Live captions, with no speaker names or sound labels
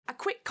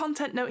quick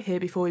content note here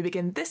before we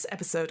begin this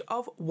episode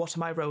of What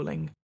Am I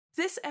Rolling?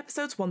 This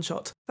episode's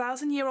one-shot,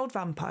 1,000-Year-Old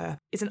Vampire,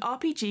 is an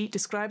RPG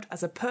described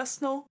as a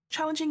personal,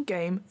 challenging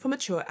game for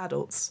mature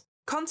adults.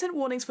 Content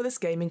warnings for this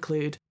game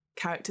include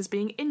characters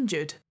being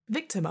injured,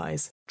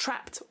 victimised,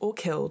 trapped or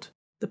killed,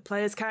 the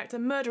player's character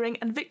murdering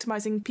and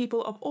victimising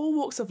people of all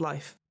walks of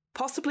life,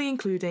 possibly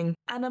including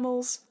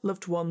animals,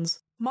 loved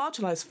ones,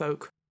 marginalised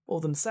folk, or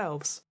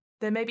themselves.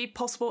 There may be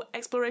possible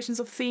explorations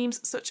of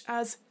themes such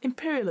as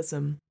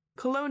imperialism,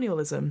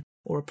 colonialism,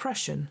 or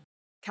oppression.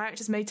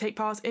 Characters may take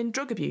part in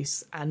drug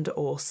abuse and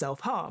or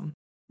self-harm.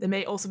 There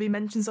may also be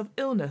mentions of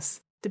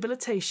illness,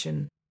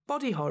 debilitation,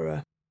 body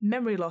horror,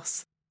 memory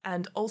loss,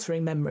 and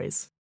altering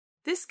memories.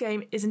 This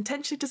game is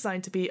intentionally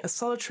designed to be a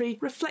solitary,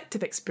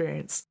 reflective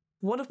experience,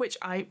 one of which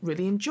I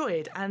really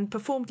enjoyed and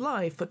performed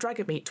live for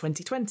Dragonmeet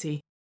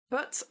 2020.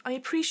 But I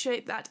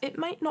appreciate that it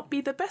might not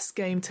be the best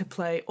game to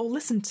play or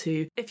listen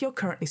to if you're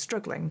currently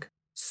struggling.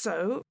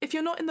 So, if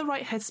you're not in the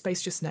right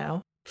headspace just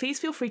now, please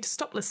feel free to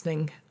stop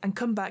listening and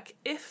come back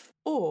if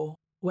or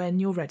when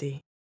you're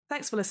ready.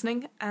 Thanks for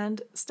listening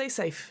and stay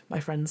safe, my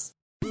friends.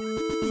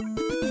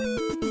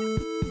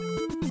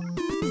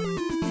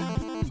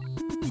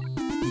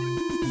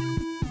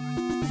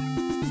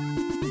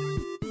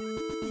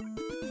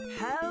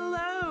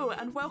 Hello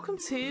and welcome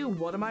to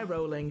What Am I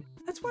Rolling?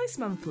 A twice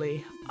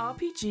monthly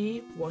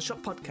RPG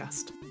one-shot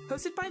podcast,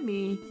 hosted by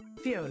me,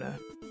 Fiona.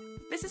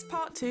 This is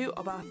part 2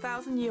 of our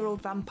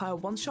 1,000-Year-Old Vampire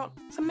one-shot,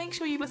 so make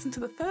sure you listen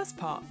to the first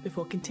part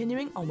before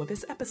continuing on with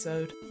this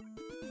episode.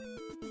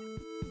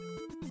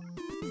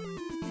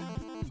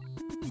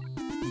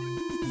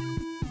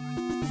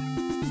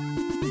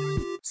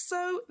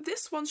 So,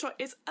 this one-shot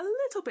is a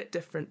little bit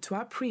different to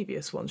our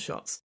previous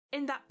one-shots,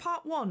 in that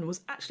part 1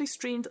 was actually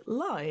streamed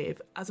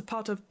live as a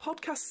part of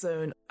Podcast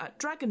Zone at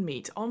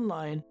Dragonmeet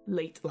online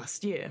late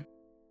last year.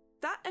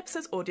 That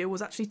episode's audio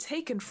was actually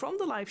taken from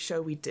the live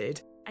show we did,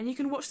 and you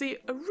can watch the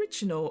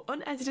original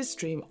unedited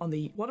stream on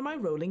the What Am I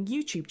Rolling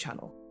YouTube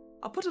channel.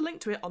 I'll put a link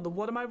to it on the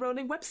What Am I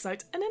Rolling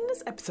website and in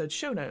this episode's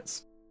show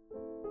notes.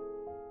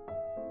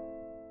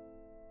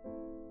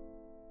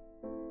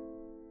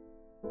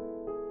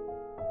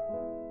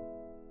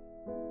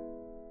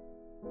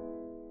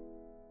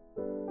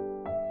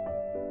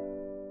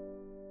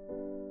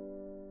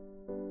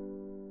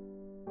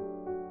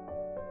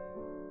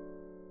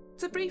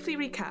 To briefly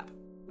recap,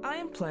 I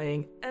am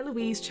playing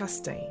Eloise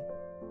Chastain,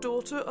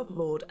 daughter of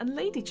Lord and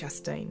Lady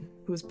Chastain,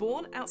 who was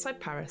born outside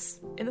Paris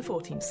in the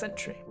 14th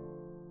century.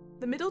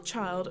 The middle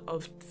child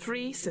of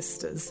 3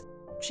 sisters,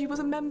 she was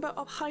a member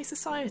of high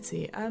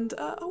society and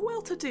a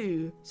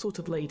well-to-do sort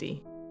of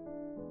lady.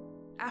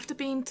 After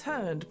being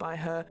turned by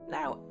her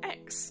now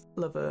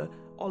ex-lover,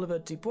 Oliver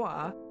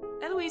Dubois,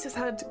 Eloise has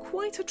had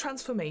quite a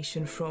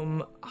transformation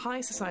from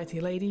high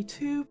society lady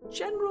to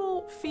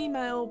general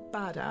female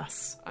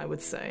badass, I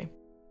would say.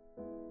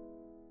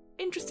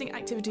 Interesting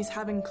activities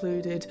have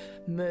included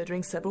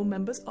murdering several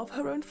members of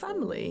her own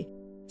family,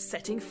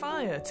 setting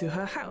fire to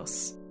her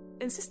house,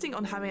 insisting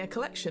on having a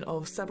collection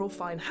of several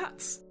fine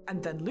hats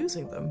and then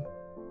losing them,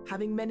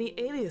 having many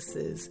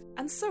aliases,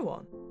 and so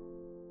on.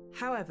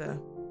 However,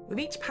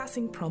 with each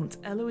passing prompt,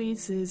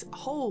 Eloise's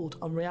hold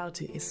on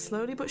reality is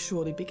slowly but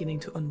surely beginning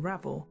to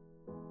unravel.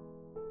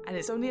 And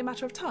it's only a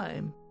matter of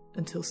time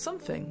until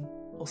something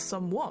or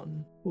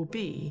someone will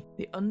be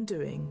the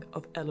undoing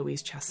of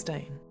Eloise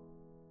Chastain.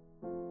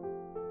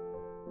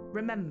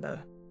 Remember,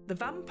 the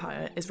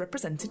vampire is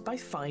represented by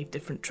 5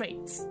 different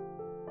traits.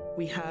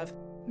 We have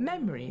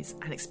memories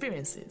and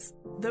experiences,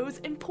 those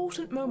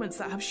important moments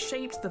that have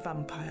shaped the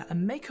vampire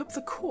and make up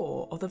the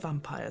core of the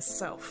vampire's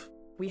self.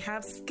 We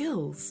have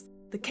skills,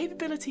 the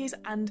capabilities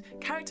and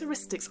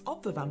characteristics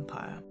of the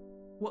vampire,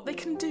 what they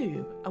can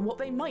do and what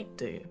they might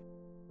do.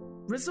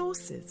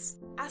 Resources,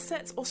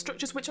 assets or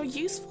structures which are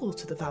useful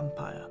to the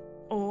vampire,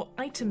 or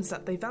items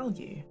that they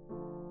value.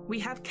 We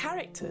have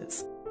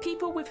characters,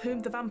 people with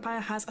whom the vampire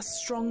has a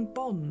strong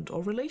bond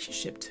or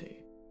relationship to.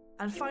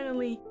 And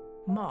finally,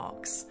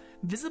 marks,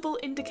 visible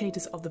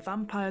indicators of the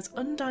vampire's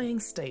undying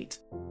state,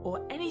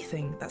 or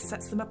anything that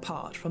sets them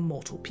apart from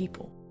mortal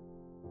people.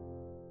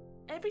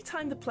 Every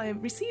time the player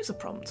receives a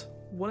prompt,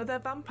 one of their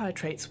vampire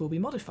traits will be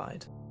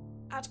modified.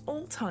 At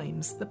all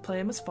times, the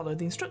player must follow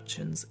the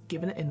instructions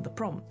given in the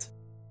prompt.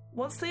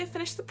 Once they have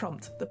finished the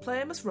prompt, the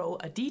player must roll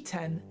a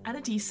d10 and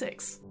a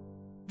d6.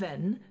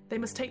 Then, they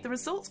must take the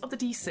results of the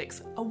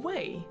d6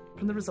 away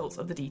from the results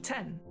of the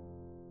d10.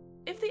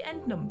 If the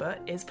end number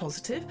is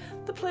positive,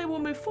 the player will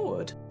move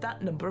forward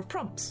that number of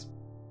prompts.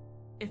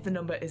 If the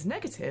number is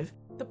negative,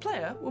 the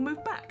player will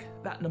move back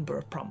that number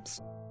of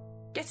prompts.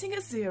 Getting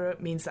a 0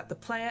 means that the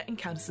player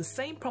encounters the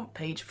same prompt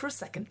page for a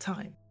second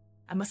time,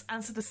 and must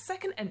answer the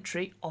second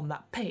entry on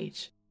that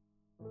page.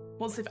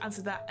 Once they've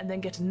answered that and then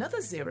get another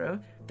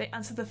 0, they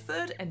answer the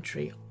third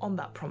entry on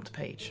that prompt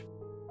page.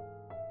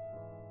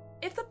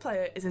 If the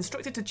player is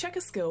instructed to check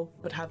a skill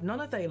but have none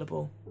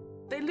available,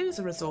 they lose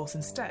a resource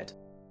instead.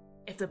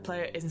 If the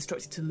player is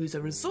instructed to lose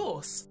a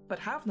resource but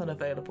have none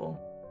available,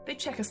 they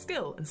check a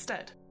skill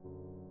instead.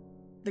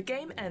 The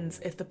game ends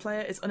if the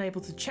player is unable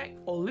to check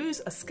or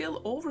lose a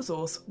skill or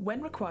resource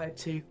when required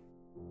to,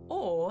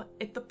 or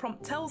if the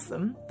prompt tells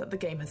them that the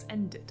game has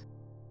ended.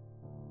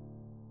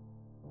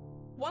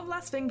 One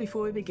last thing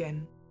before we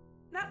begin.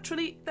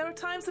 Naturally, there are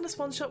times in this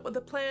one-shot where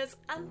the players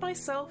and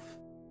myself,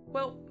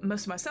 well,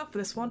 most of myself for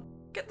this one,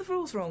 get the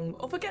rules wrong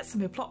or forget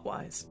something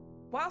plot-wise.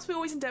 Whilst we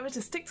always endeavour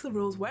to stick to the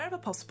rules wherever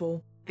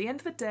possible, at the end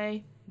of the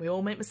day, we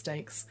all make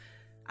mistakes.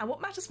 And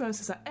what matters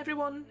most is that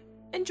everyone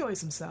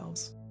enjoys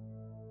themselves.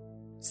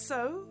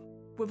 So,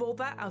 with all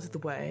that out of the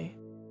way,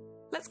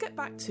 let's get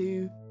back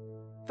to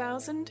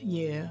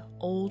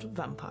 1,000-Year-Old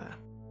Vampire.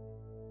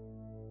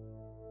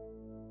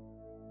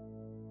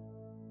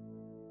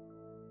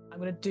 I'm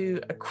going to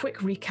do a quick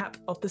recap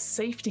of the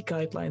safety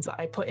guidelines that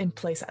I put in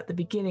place at the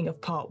beginning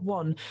of part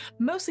 1,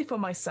 mostly for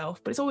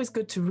myself, but it's always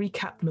good to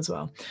recap them as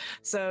well.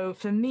 So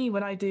for me,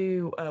 when I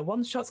do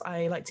one-shots,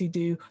 I like to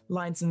do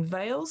lines and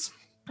veils.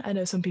 I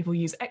know some people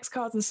use X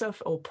cards and stuff,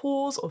 or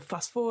pause, or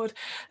fast forward.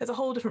 There's a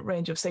whole different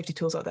range of safety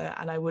tools out there,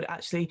 and I would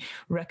actually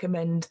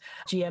recommend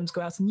GMs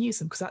go out and use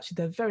them, because actually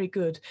they're very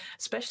good,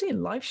 especially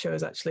in live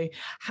shows, actually,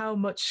 how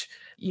much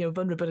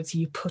vulnerability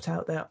you put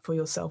out there for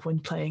yourself when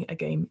playing a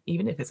game,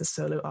 even if it's a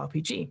solo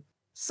RPG.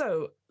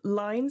 So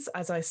lines,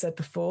 as I said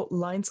before,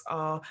 lines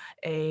are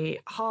a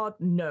hard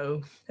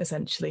no,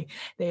 essentially.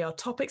 They are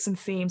topics and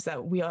themes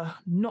that we are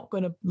not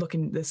going to look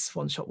in this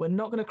one shot. We're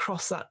not going to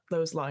cross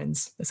those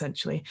lines,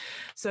 essentially.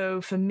 So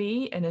for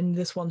me, and in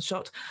this one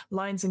shot,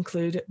 lines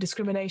include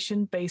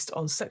discrimination based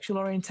on sexual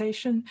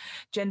orientation,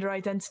 gender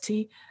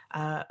identity,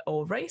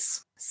 or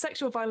race,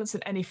 sexual violence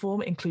in any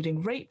form,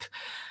 including rape,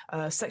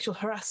 sexual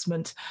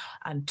harassment,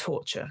 and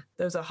torture.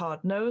 Those are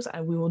hard no's,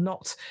 and we will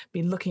not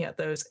be looking at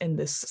those in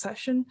this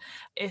session.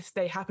 If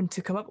they happen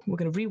to come up, we're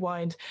going to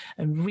rewind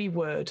and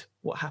reword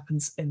what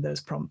happens in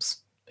those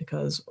prompts,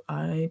 because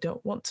I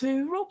don't want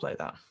to roleplay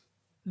that.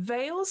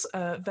 Veils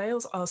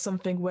are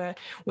something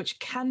which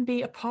can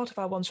be a part of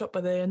our one shot,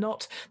 but they are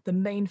not the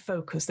main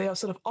focus. They are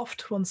sort of off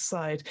to one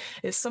side.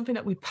 It's something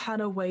that we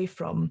pan away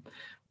from,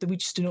 that we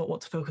just do not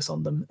want to focus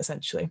on them,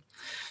 essentially.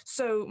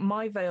 So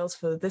my veils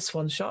for this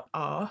one shot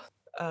are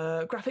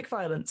graphic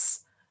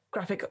violence,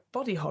 graphic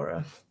body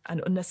horror,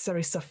 and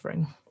unnecessary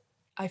suffering.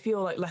 I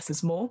feel like less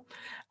is more,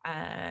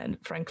 and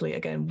frankly,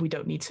 again, we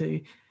don't need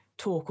to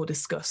talk or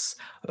discuss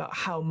about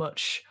how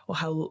much or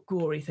how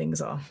gory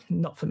things are.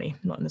 Not for me,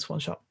 not in this one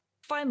shot.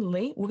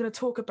 Finally, we're going to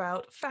talk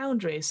about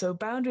boundaries. So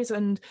boundaries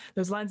and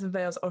those lines and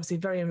veils are obviously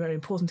very, very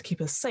important to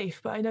keep us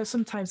safe, but I know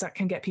sometimes that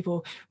can get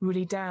people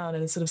really down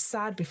and sort of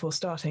sad before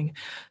starting.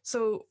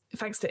 So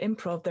thanks to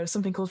improv, there's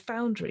something called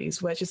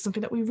boundaries, which is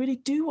something that we really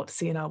do want to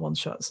see in our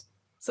one-shots,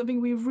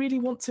 something we really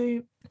want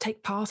to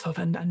take part of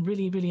and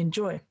really, really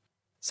enjoy.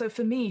 So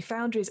for me,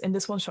 boundaries in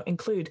this one-shot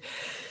include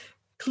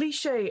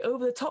cliche,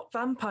 over-the-top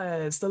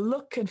vampires, the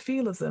look and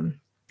feel of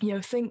them.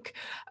 Think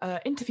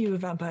Interview with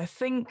Vampire,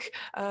 think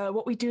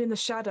What We Do in the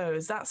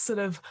Shadows, that sort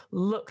of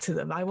look to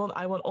them. I want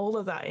all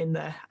of that in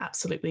there.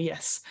 Absolutely,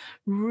 yes.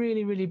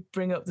 Really, really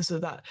bring up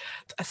that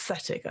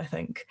aesthetic, I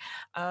think.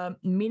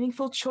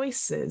 Meaningful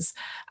choices,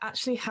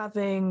 actually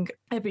having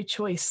every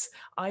choice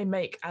I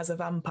make as a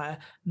vampire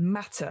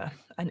matter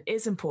and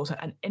is important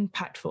and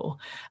impactful,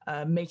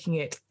 making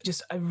it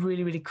just a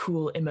really, really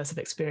cool immersive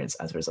experience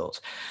as a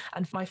result.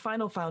 And my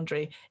final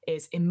boundary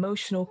is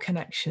emotional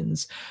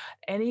connections.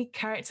 Any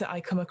character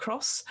I come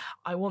across,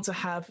 I want to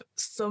have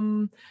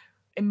some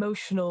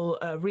emotional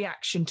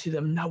reaction to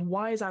them. Now,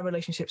 why is our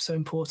relationship so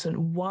important?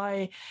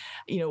 Why,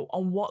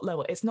 on what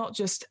level? It's not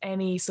just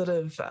any sort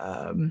of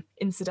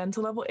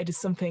incidental level. It is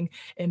something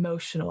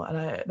emotional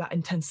and that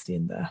intensity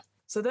in there.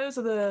 So those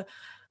are the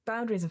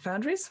boundaries and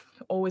foundries.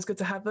 Always good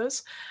to have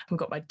those. We've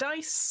got my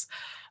dice.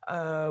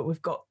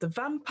 We've got the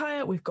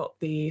vampire. We've got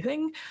the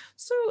thing.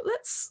 So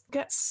let's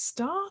get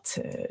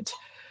started.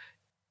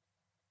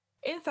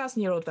 In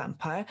 1,000-Year-Old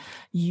Vampire,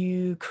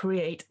 you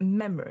create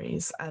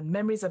memories, and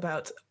memories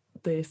about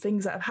the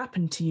things that have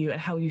happened to you and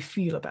how you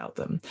feel about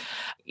them.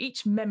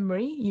 Each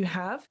memory you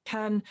have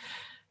can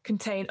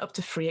contain up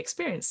to 3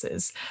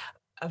 experiences.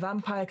 A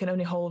vampire can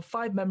only hold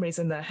 5 memories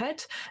in their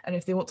head, and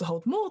if they want to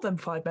hold more than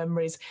 5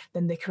 memories,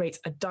 then they create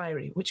a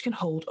diary, which can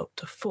hold up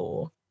to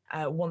 4.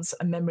 Once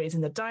a memory is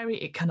in the diary,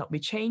 it cannot be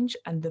changed,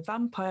 and the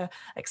vampire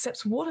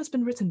accepts what has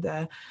been written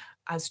there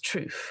as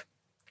truth.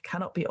 It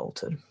cannot be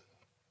altered.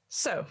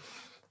 So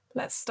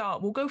let's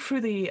start. We'll go through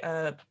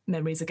the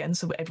memories again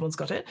so everyone's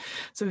got it.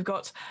 So we've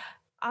got,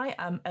 I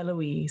am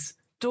Eloise,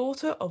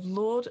 daughter of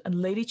Lord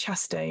and Lady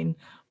Chastain,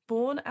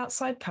 born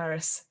outside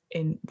Paris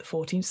in the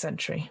 14th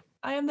century.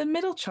 I am the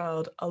middle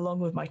child along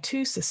with my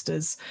 2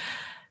 sisters.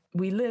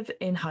 We live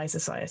in high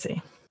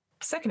society.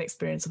 Second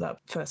experience of that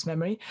first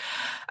memory,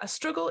 a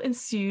struggle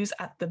ensues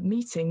at the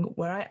meeting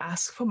where I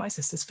ask for my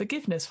sister's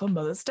forgiveness for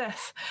mother's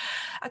death.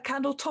 A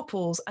candle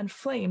topples and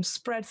flames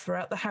spread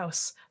throughout the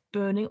house,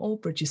 burning all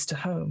bridges to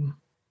home.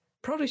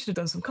 Probably should have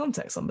done some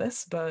context on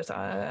this, but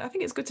I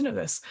think it's good to know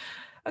this.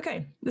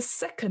 Okay, the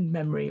second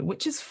memory,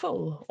 which is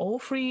full, all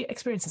three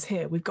experiences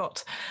here. We've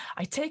got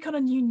I take on a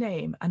new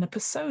name and a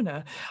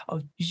persona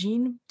of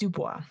Jean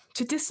Dubois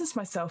to distance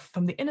myself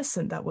from the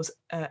innocent that was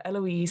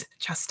Eloise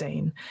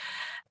Chastain,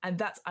 and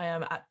that I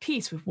am at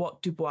peace with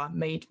what Dubois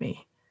made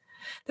me.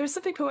 There is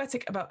something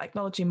poetic about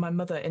acknowledging my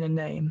mother in a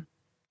name,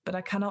 but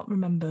I cannot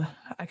remember.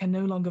 I can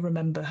no longer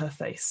remember her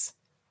face.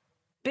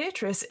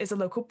 Beatrice is a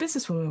local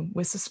businesswoman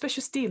with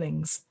suspicious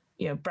dealings.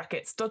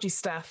 Brackets, dodgy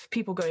staff,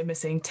 people going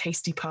missing,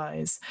 tasty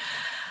pies.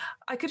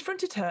 I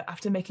confronted her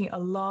after making a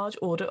large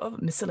order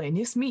of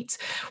miscellaneous meat,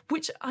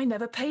 which I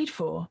never paid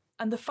for,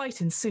 and the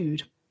fight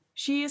ensued.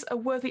 She is a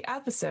worthy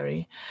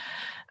adversary,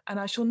 and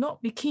I shall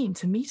not be keen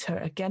to meet her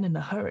again in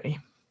a hurry.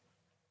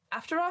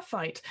 After our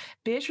fight,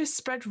 Beatrice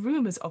spread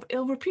rumours of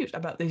ill repute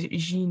about the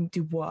Jean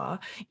Dubois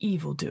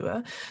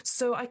evildoer,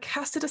 so I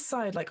cast it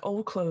aside like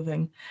old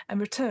clothing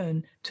and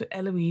returned to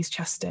Eloise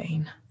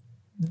Chastain.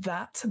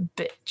 That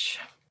bitch.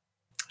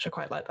 I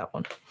quite like that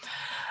one.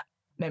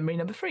 Memory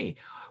number 3.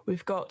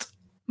 We've got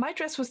my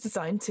dress was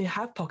designed to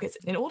have pockets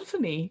in order for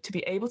me to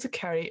be able to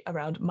carry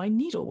around my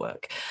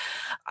needlework.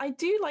 I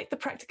do like the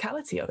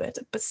practicality of it,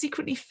 but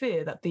secretly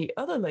fear that the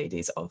other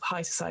ladies of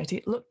high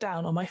society look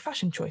down on my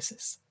fashion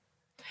choices.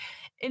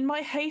 In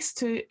my haste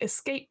to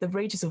escape the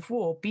rages of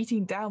war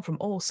beating down from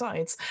all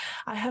sides,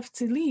 I have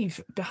to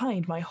leave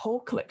behind my whole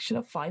collection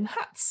of fine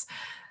hats.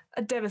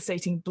 A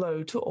devastating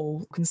blow to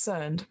all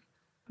concerned,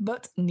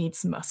 but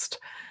needs must.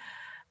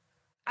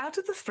 Out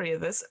of the three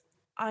of us,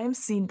 I am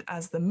seen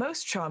as the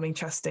most charming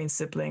Chastain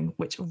sibling,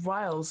 which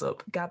riles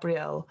up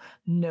Gabrielle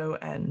no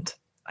end.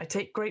 I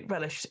take great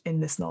relish in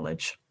this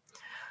knowledge.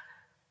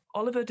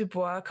 Oliver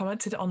Dubois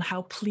commented on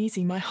how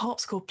pleasing my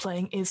harpsichord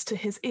playing is to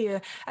his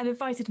ear and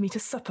invited me to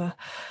supper.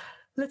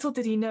 Little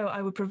did he know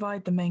I would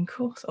provide the main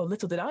course, or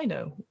little did I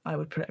know I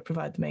would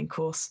provide the main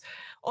course.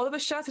 Oliver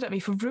shouted at me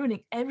for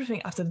ruining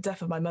everything after the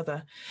death of my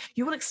mother.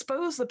 You will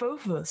expose the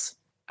both of us.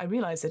 I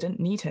realised I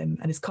didn't need him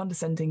and his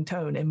condescending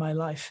tone in my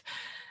life,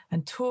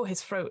 and tore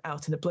his throat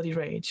out in a bloody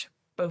rage,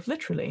 both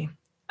literally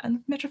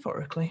and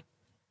metaphorically.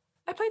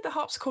 I played the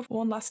harpsichord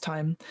one last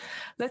time,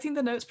 letting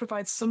the notes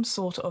provide some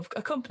sort of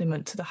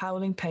accompaniment to the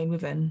howling pain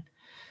within.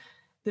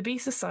 The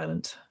beast is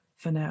silent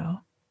for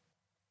now.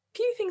 A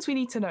few things we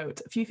need to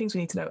note.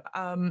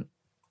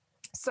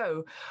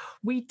 So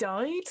we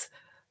died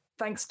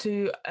thanks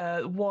to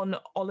one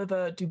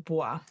Oliver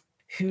Dubois,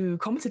 who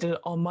commented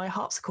on my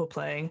harpsichord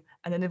playing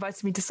and then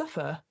invited me to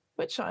supper,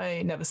 which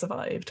I never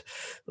survived.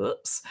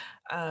 Whoops.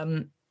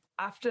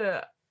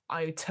 After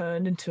I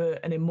turned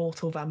into an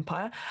immortal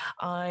vampire,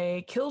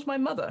 I killed my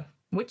mother,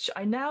 which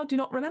I now do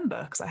not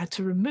remember because I had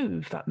to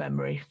remove that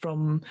memory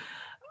from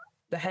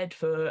the head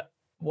for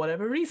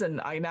whatever reason.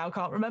 I now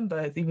can't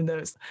remember, even though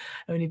it's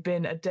only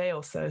been a day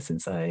or so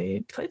since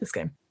I played this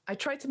game. I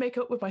tried to make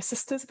up with my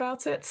sisters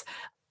about it,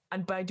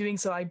 and by doing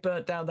so, I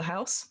burnt down the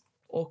house.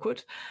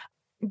 Awkward.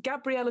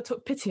 Gabriella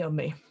took pity on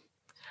me,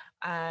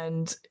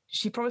 and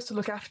she promised to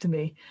look after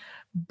me,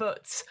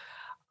 but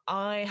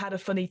I had a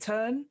funny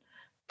turn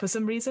for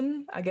some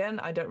reason. Again,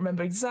 I don't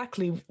remember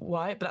exactly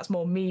why, but that's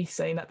more me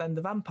saying that than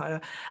the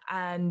vampire.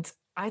 And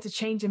I had to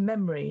change in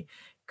memory,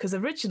 because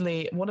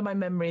originally one of my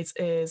memories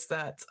is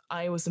that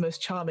I was the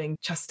most charming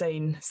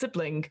Chastain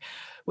sibling,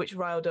 which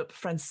riled up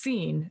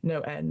Francine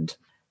no end.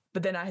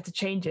 But then I had to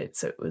change it,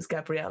 so it was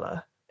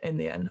Gabriella in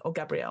the end, or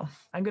Gabrielle.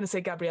 I'm going to say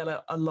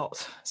Gabriella a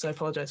lot, so I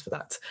apologise for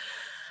that.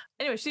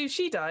 Anyway,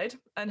 she died,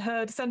 and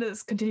her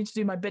descendants continued to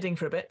do my bidding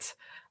for a bit,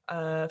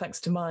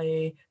 thanks to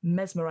my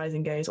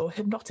mesmerising gaze, or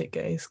hypnotic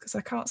gaze, because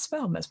I can't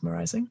spell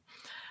mesmerising.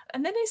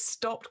 And then they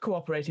stopped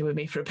cooperating with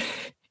me for a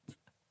bit.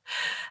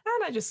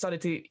 And I just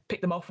started to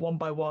pick them off one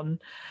by one.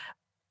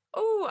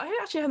 Oh, I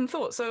actually hadn't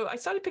thought. So I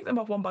started to pick them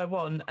off one by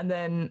one, and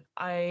then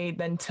I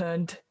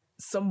turned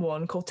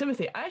someone called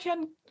Timothy. I actually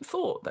hadn't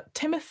thought that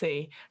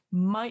Timothy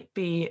might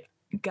be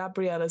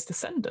Gabriella's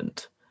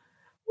descendant.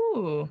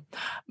 Ooh.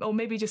 Or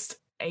maybe just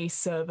a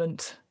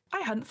servant. I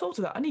hadn't thought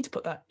of that. I need to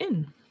put that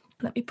in.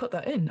 Let me put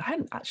that in. I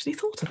hadn't actually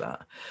thought of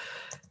that.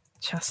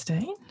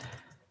 Chastain?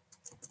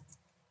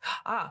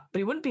 But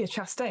he wouldn't be a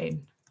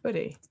Chastain, would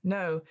he?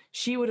 No,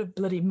 she would have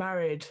bloody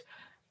married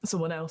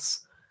someone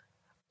else.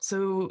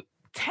 So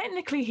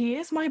technically he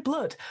is my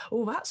blood.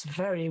 Oh, that's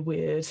very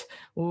weird.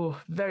 Oh,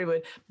 very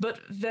weird. But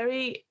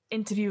very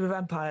Interview with a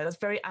Vampire. That's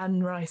very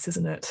Anne Rice,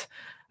 isn't it?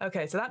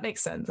 Okay, so that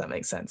makes sense.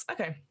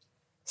 Okay.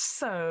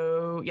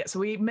 So, yeah, so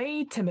we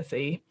made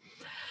Timothy,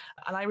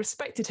 and I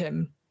respected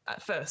him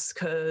at first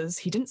because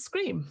he didn't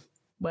scream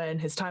when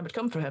his time had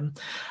come for him.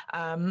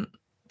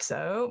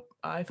 So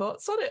I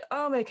thought, sod it,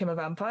 I'll make him a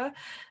vampire.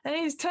 And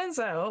it turns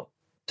out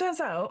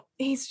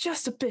he's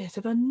just a bit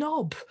of a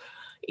knob.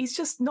 He's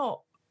just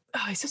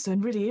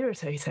been really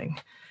irritating.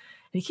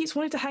 And he keeps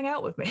wanting to hang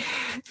out with me.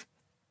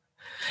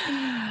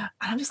 And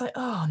I'm just like,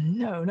 oh,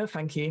 no,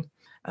 thank you.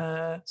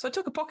 So I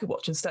took a pocket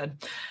watch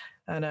instead.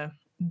 And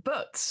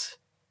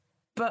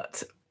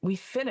but we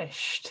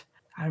finished.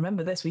 I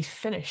remember this. We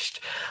finished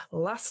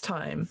last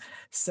time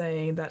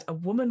saying that a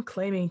woman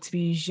claiming to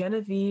be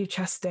Genevieve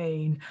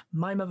Chastain,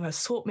 my mother, has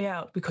sought me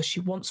out because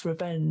she wants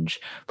revenge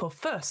for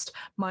first,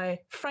 my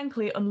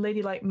frankly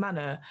unladylike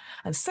manner,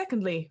 and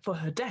secondly, for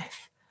her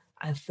death,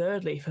 and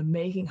thirdly, for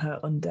making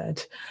her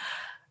undead.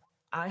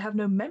 I have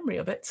no memory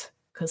of it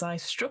because I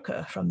struck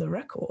her from the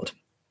record.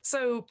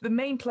 So the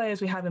main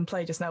players we have in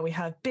play just now, we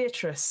have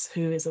Beatrice,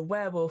 who is a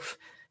werewolf,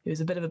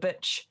 who's a bit of a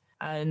bitch,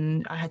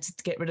 and I had to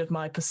get rid of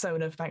my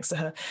persona thanks to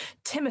her.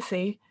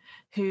 Timothy,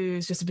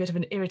 who's just a bit of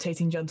an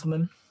irritating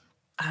gentleman.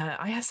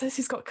 I says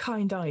he's got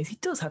kind eyes. He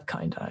does have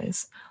kind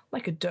eyes,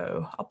 like a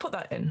doe. I'll put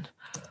that in,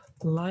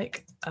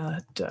 like a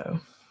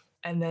doe.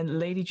 And then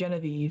Lady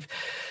Genevieve,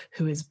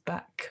 who is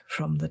back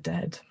from the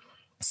dead.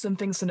 Some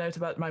things to note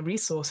about my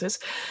resources.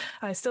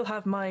 I still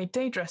have my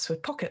day dress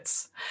with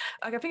pockets.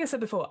 Like I think I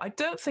said before, I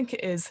don't think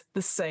it is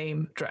the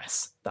same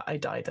dress that I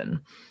died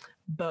in,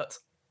 but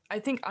I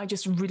think I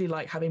just really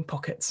like having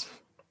pockets.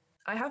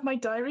 I have my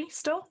diary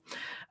still,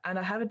 and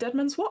I have a Dead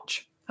Man's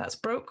Watch. That's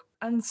broke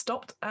and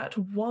stopped at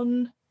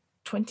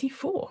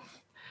 124.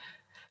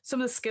 Some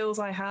of the skills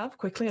I have,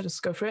 quickly, I'll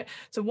just go through it.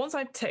 So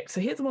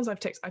here's the ones I've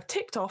ticked. I've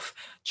ticked off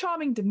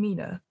Charming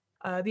Demeanor,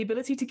 the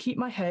ability to keep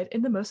my head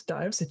in the most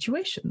dire of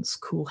situations,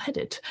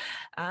 cool-headed,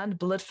 and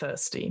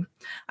bloodthirsty.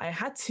 I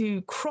had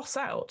to cross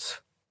out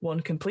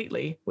one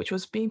completely, which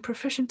was being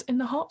proficient in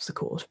the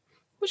harpsichord,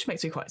 which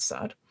makes me quite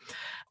sad.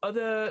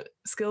 Other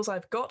skills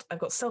I've got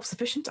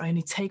self-sufficient. I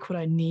only take what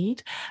I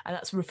need, and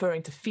that's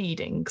referring to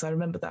feeding, because I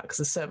remember that because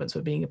the servants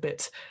were being a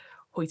bit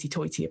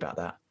hoity-toity about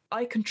that.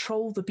 I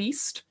control the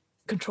beast,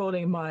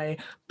 controlling my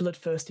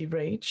bloodthirsty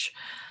rage.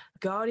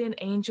 Guardian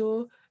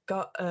Angel,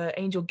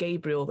 Angel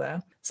Gabriel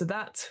there. So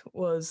that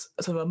was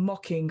sort of a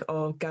mocking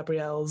of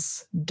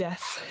Gabrielle's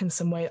death in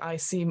some way.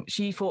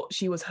 She thought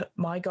she was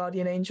my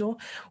guardian angel,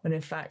 when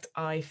in fact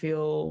I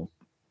feel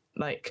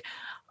like,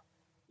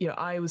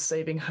 I was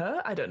saving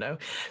her. I don't know.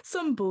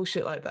 Some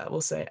bullshit like that,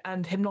 we'll say.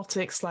 And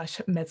hypnotic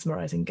 /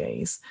 mesmerizing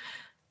gaze.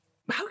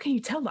 How can you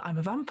tell that I'm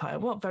a vampire?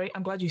 Well,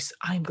 I'm glad you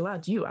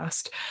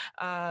asked.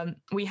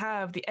 We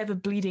have the ever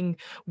bleeding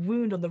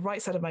wound on the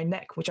right side of my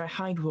neck, which I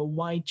hide with a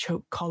wide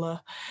choke collar.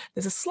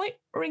 There's a slight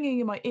ringing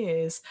in my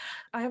ears.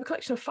 I have a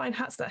collection of fine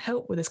hats that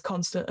help with this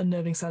constant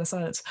unnerving sound of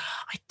silence.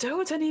 I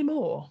don't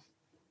anymore,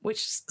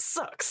 which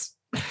sucks.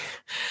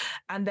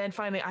 And then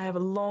finally, I have a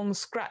long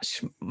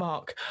scratch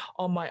mark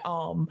on my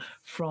arm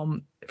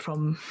from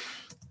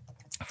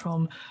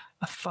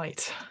a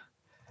fight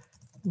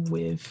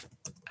with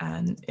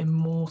an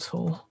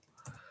immortal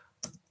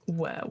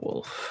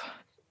werewolf.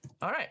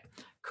 All right,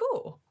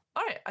 cool.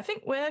 All right, I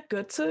think we're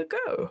good to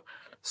go.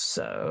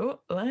 So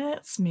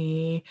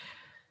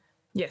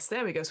yes,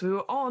 there we go. So we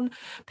were on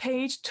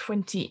page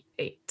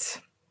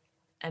 28.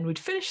 And we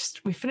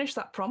finished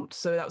that prompt,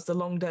 so that was a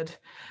long dead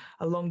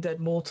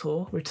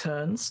mortal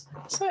returns.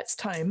 So it's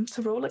time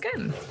to roll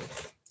again.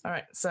 All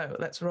right, so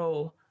let's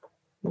roll.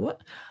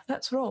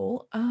 Let's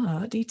roll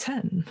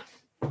d10.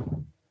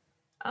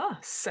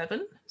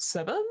 7.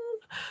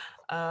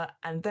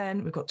 And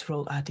then we've got to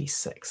roll our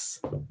d6.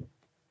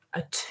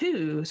 A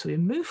 2, so we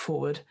move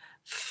forward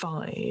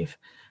 5.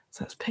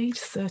 So that's page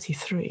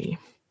 33.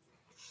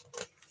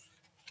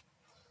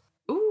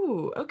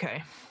 Ooh,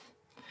 okay.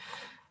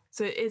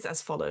 So it is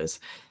as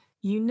follows.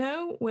 You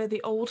know where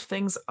the old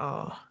things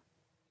are.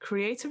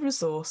 Create a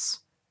resource.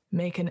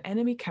 Make an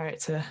enemy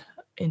character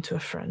into a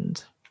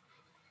friend.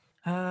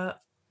 Well,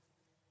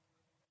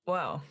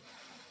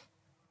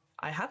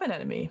 I have an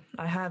enemy.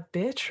 I have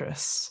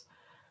Beatrice.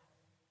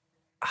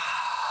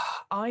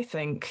 I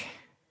think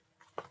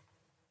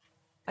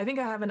I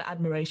have an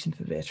admiration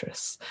for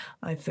Beatrice.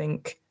 I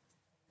think,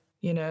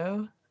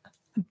 a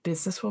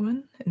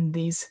businesswoman in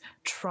these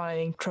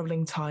trying,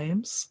 troubling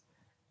times.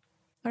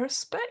 I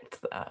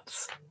respect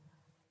that.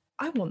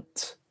 I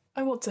want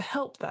to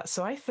help that.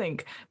 So I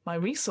think my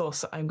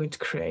resource that I'm going to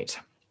create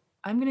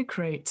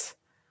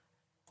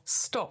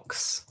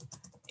stocks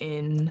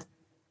in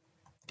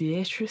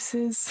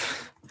Beatrice's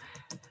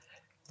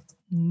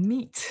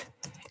meat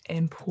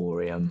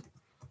emporium.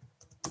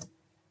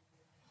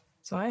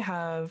 So I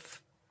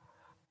have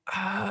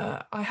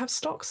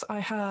stocks. I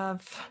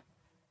have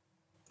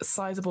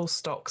sizable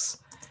stocks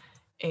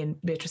in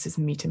Beatrice's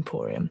meat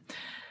emporium.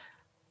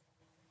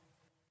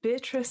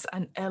 Beatrice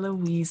and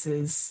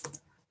Eloise's.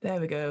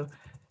 There we go.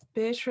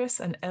 Beatrice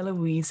and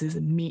Eloise's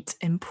meat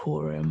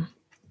emporium.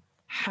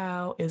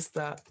 How is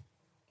that?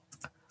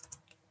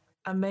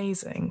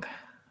 Amazing.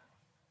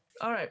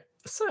 All right,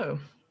 so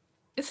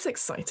this is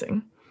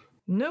exciting.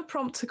 No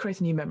prompt to create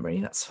a new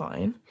memory. That's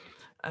fine.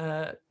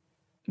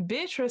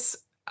 Beatrice,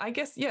 I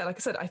guess, like I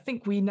said, I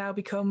think we now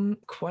become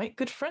quite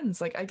good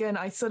friends. Like, again,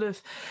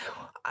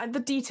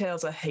 the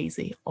details are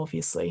hazy,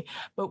 obviously,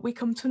 but we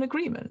come to an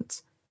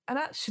agreement. And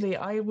actually,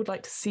 I would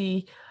like to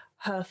see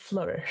her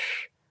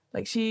flourish.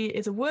 Like, she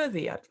is a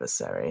worthy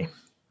adversary,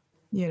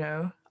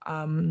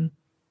 and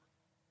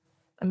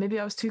maybe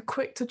I was too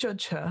quick to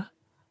judge her.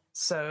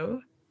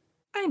 So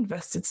I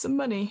invested some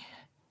money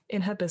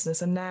in her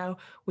business, and now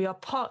we are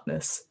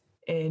partners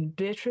in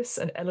Beatrice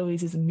and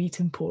Eloise's Meat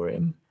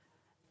Emporium.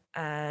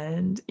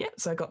 And yeah,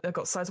 so I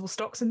got sizable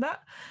stocks in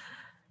that.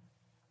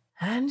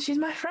 And she's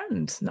my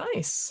friend.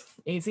 Nice.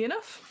 Easy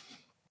enough.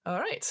 All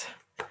right,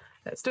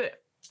 let's do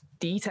it.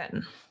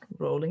 D10.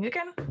 Rolling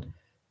again.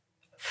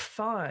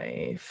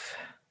 5.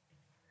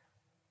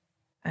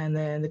 And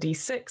then the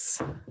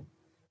D6.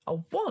 A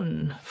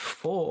 1.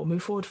 4.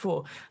 Move forward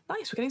 4.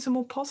 Nice, we're getting some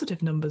more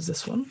positive numbers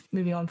this one.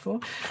 Moving on 4.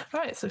 All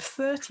right, so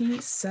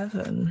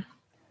 37.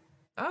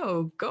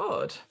 Oh,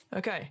 God.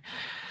 Okay.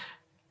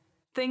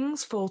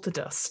 Things fall to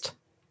dust.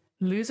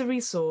 Lose a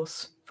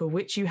resource for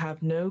which you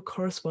have no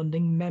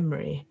corresponding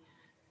memory.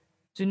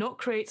 Do not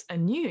create a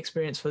new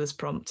experience for this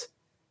prompt.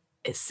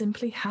 It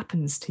simply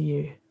happens to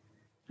you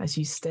as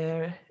you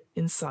stare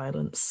in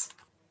silence.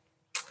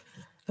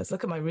 Let's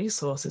look at my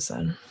resources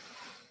then.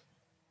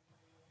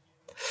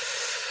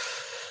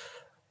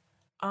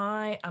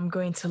 I am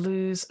going to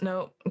lose...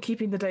 No, I'm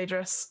keeping the day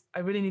dress. I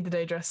really need the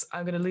day dress.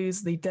 I'm going to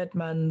lose the dead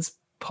man's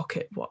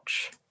pocket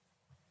watch.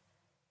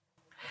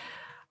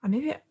 I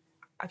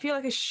feel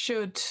like I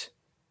should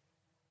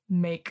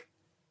make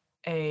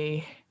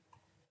a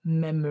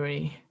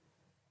memory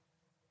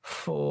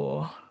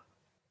for...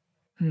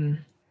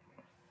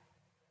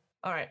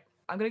 All right,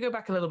 I'm going to go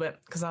back a little bit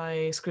because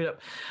I screwed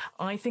up.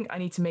 I think I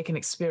need to make an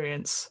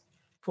experience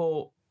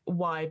for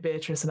why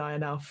Beatrice and I are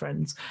now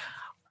friends.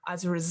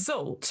 As a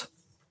result,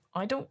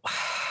 I don't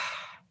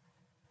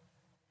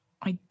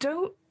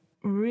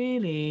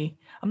really...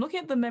 I'm looking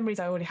at the memories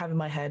I already have in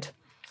my head.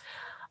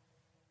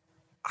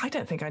 I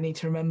don't think I need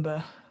to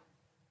remember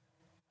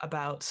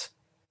about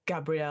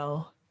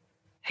Gabrielle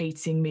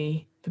hating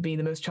me for being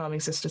the most charming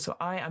sister, so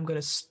I am going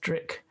to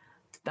strip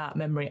that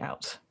memory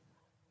out.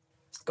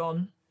 It's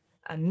gone.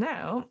 And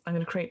now I'm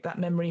going to create that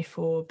memory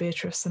for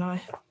Beatrice and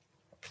I.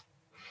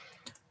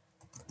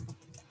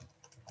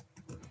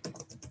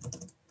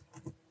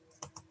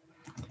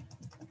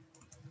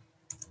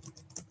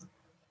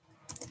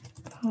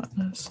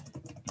 Partners.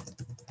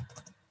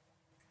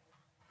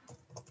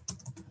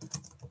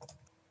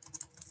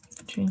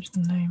 Change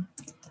the name.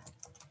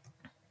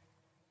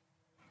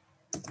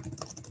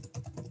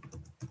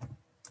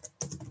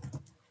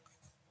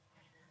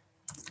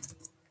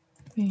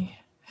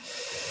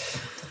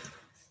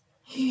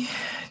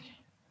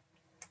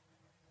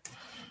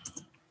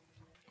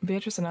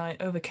 Beatrice and I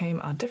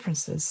overcame our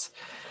differences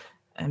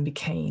and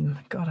became...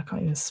 God, I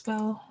can't even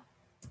spell.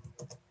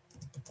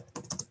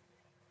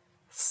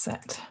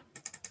 Set.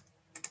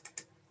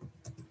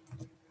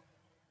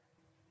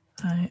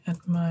 I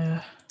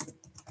admire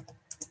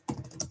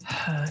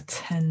her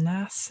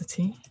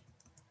tenacity.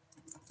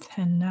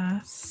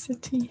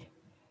 Tenacity.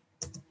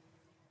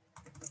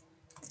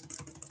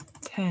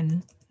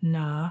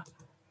 Tenacity.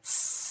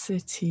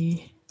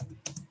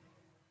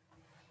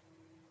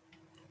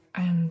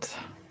 And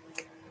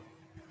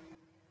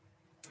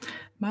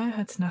admire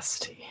her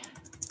tenacity.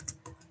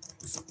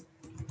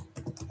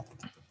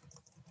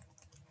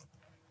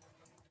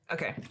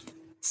 Okay,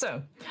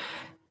 so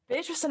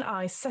Beatrice and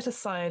I set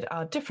aside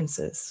our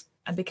differences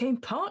and became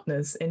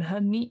partners in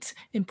her Meat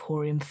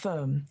Emporium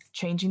firm,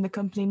 changing the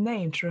company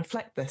name to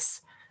reflect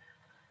this.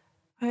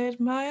 I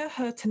admire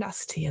her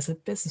tenacity as a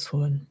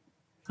businesswoman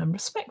and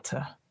respect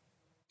her.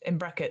 In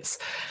brackets,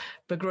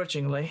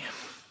 begrudgingly.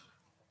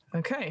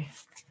 Okay.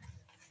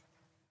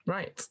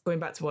 Right, going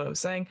back to what I was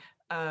saying.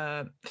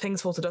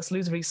 Things fall to dust,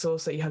 lose a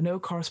resource that you have no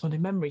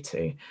corresponding memory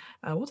to.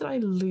 What did I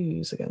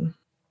lose again?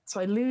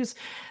 So I lose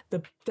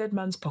the dead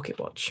man's pocket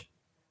watch.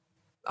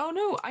 Oh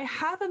no, I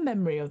have a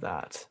memory of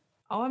that.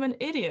 Oh, I'm an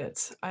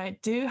idiot. I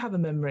do have a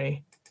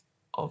memory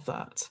of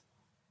that.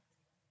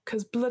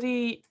 Because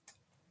bloody...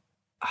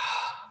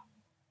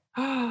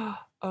 Oh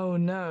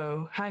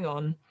no, hang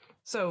on.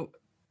 So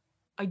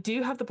I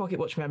do have the pocket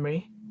watch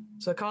memory,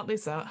 so I can't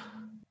lose that.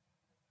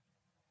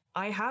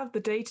 I have the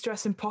data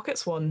dress in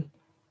pockets one.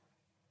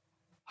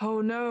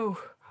 Oh no.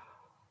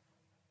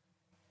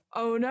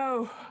 Oh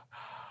no.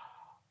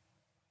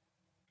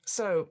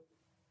 So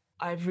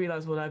I've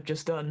realized what I've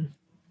just done.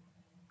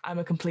 I'm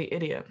a complete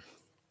idiot.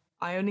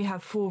 I only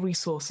have 4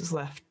 resources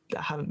left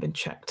that haven't been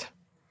checked.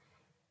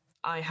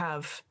 I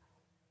have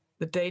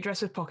the day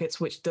dress with pockets,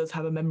 which does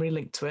have a memory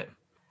link to it.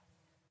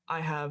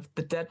 I have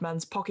the dead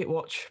man's pocket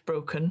watch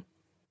broken,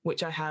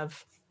 which I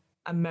have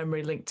a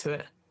memory link to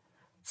it.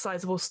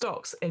 Sizable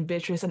stocks in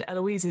Beatrice and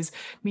Eloise's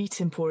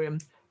Meat Emporium,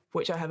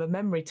 which I have a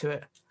memory to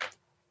it.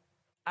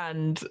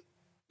 And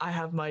I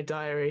have my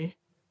diary,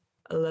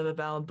 a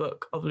leather-bound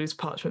book of loose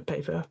parchment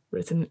paper,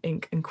 written in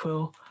ink and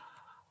quill.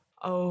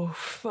 Oh,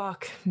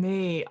 fuck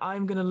me.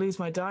 I'm going to lose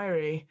my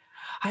diary.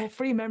 I have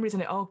 3 memories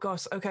in it. Oh,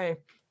 gosh. Okay.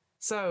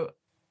 So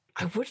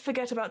I would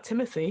forget about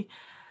Timothy.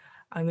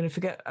 I'm going to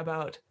forget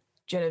about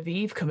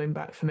Genevieve coming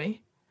back for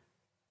me.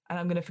 And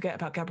I'm going to forget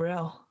about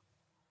Gabrielle.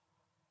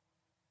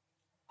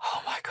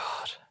 Oh, my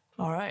God.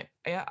 All right.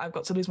 Yeah, I've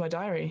got to lose my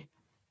diary.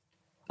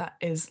 That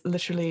is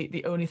literally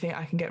the only thing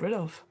I can get rid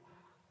of.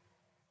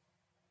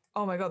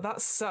 Oh, my God.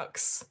 That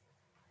sucks.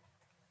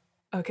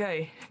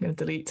 Okay. I'm going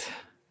to delete.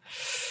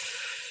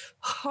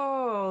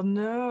 Oh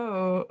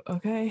no.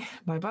 Okay,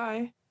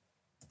 bye-bye.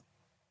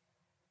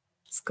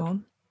 It's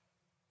gone.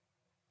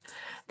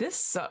 This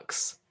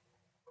sucks.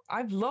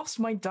 I've lost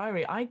my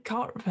diary. I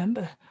can't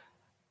remember.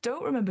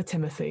 Don't remember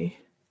Timothy.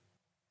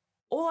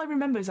 All I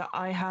remember is that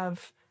I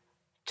have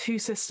two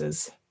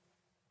sisters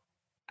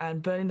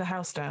and burning the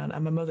house down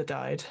and my mother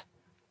died.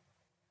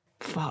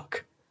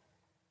 Fuck.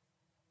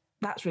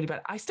 That's really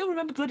bad. I still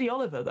remember bloody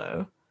Oliver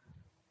though.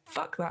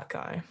 Fuck that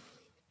guy.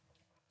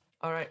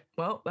 All right,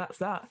 well, that's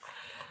that.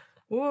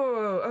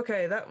 Whoa,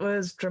 okay, that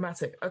was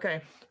dramatic.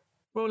 Okay,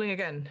 rolling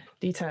again.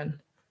 D10.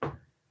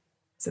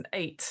 It's an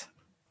 8.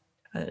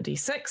 And a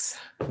D6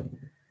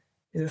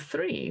 is a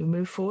 3.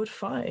 Move forward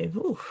 5.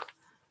 Ooh.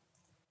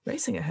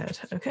 Racing ahead.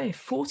 Okay,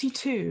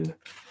 42.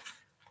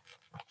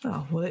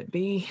 Oh, will it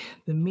be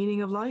the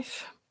meaning of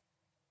life?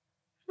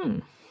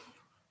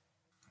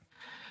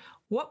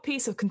 What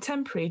piece of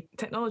contemporary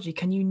technology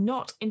can you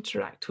not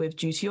interact with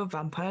due to your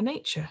vampire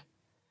nature?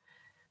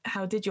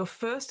 How did your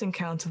first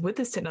encounter with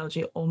this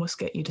technology almost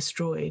get you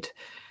destroyed?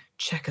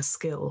 Check a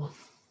skill.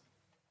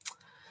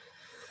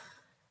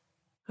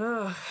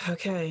 Oh,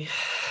 okay.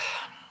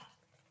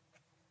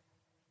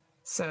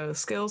 So,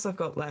 skills I've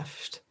got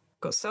left.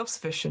 Got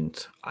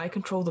self-sufficient, I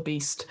control the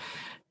beast,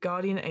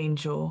 guardian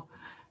angel,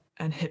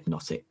 and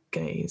hypnotic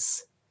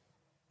gaze.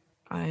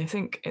 I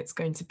think it's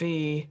going to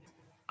be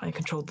I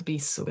control the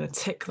beast, so we're going to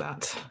tick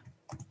that.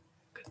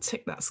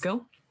 Tick that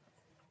skill.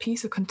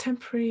 Piece of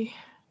contemporary.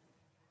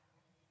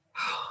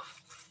 Oh,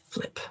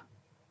 flip.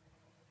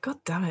 God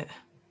damn it.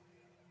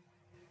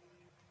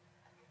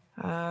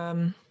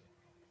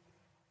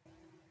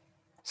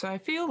 So I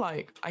feel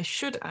like I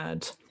should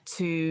add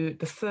to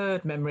the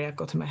third memory I've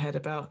got in my head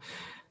about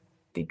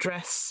the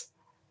dress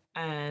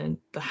and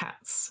the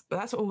hats, but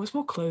that's almost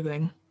more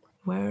clothing.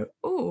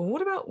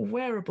 What about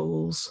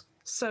wearables?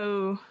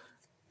 So,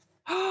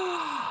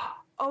 oh,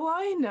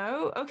 I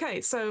know. Okay,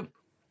 so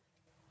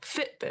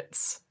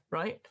Fitbits,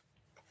 right?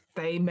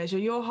 They measure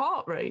your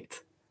heart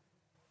rate,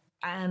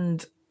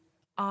 and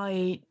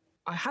I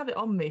have it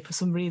on me for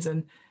some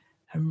reason,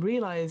 and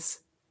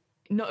realize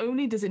not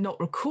only does it not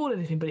record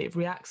anything, but it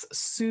reacts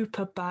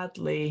super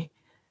badly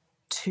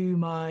to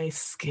my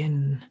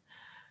skin.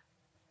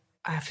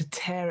 I have to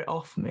tear it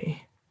off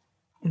me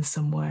in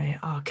some way.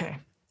 Okay.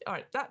 All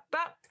right. That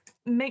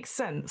makes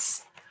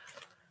sense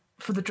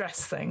for the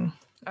dress thing.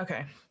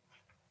 Okay.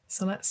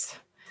 So let's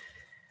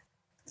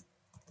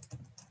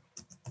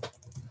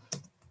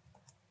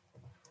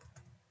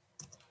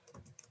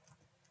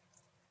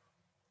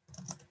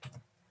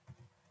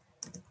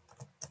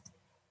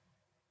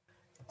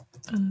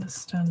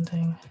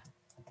understanding.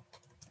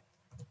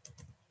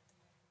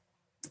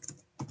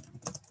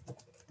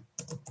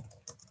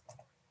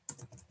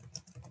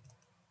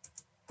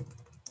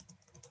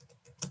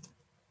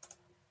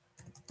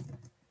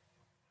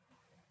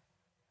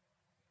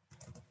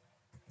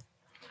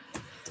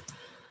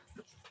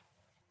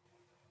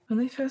 When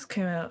they first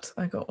came out,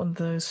 I got one of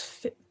those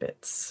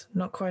Fitbits,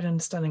 not quite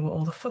understanding what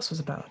all the fuss was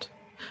about.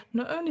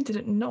 Not only did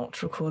it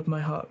not record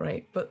my heart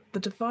rate, but the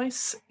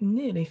device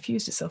nearly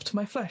fused itself to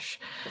my flesh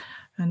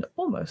and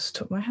almost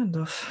took my hand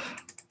off.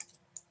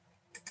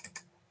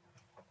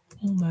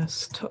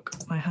 Almost took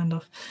my hand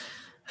off.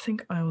 I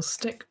think I will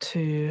stick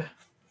to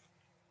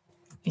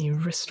a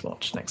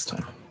wristwatch next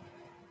time.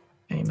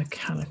 A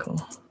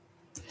mechanical.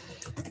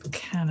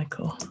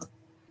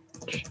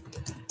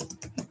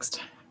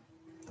 Next.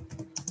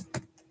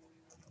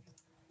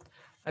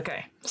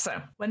 Okay,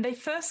 so when they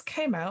first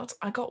came out,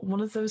 I got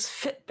one of those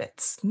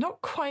Fitbits,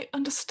 not quite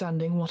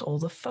understanding what all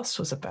the fuss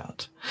was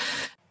about.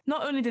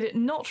 Not only did it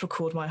not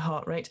record my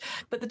heart rate,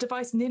 but the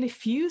device nearly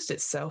fused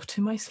itself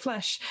to my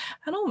flesh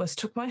and almost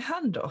took my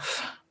hand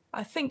off.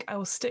 I think I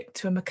will stick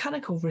to a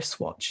mechanical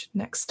wristwatch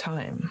next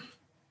time.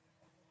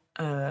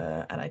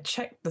 And I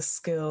checked the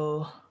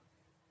skill.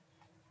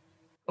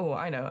 Oh,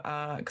 I know,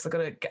 because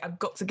I've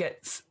got to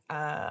get.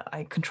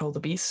 I control the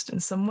beast in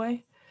some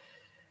way.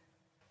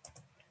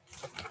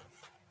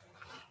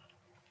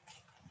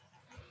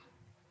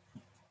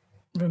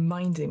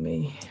 Reminding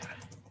me.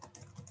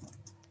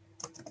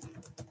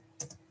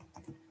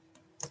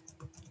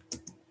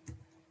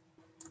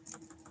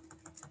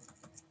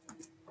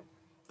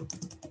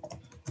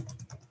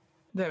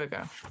 There we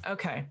go.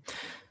 Okay.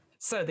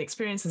 So the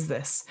experience is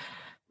this.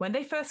 When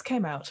they first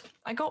came out,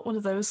 I got one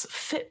of those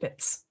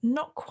Fitbits,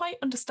 not quite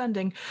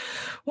understanding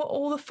what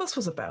all the fuss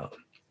was about.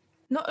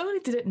 Not only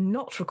did it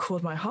not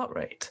record my heart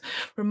rate,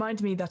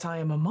 remind me that I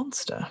am a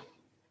monster,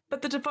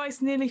 but the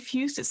device nearly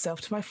fused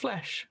itself to my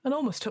flesh and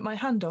almost took my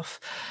hand off.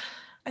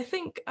 I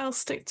think I'll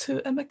stick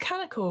to a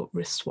mechanical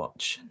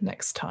wristwatch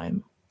next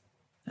time.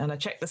 And I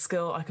checked the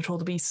skill, I control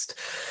the beast,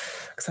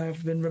 because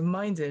I've been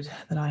reminded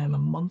that I am a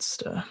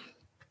monster.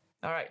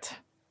 All right,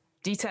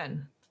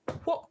 D10.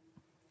 What?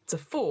 It's a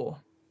 4.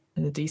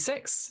 And the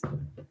D6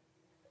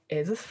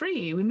 is a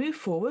 3. We move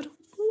forward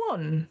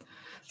 1.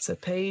 So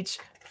page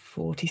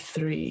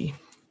 43.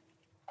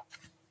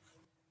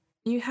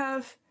 You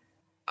have...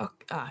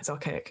 it's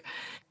archaic.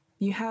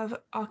 You have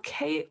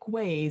archaic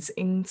ways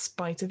in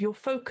spite of your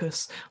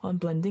focus on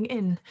blending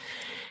in.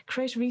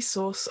 Create a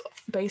resource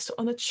based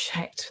on a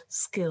checked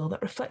skill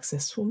that reflects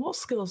this. Well, what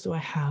skills do I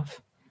have?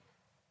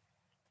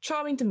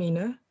 Charming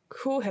demeanor,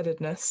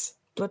 cool-headedness,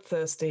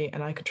 bloodthirsty,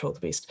 and I control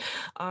the beast.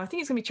 I think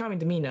it's going to be charming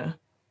demeanor.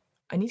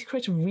 I need to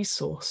create a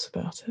resource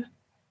about it.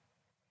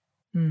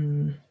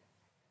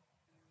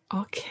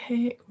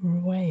 Archaic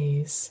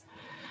ways.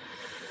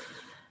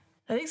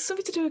 I think it's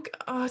something to do with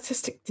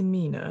artistic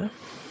demeanor.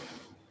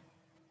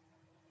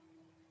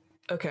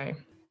 Okay,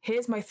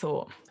 here's my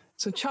thought.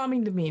 So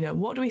charming demeanor,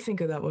 what do we think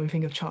of that when we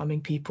think of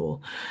charming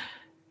people?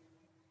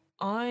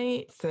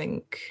 I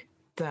think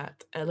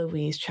that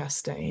Eloise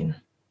Chastain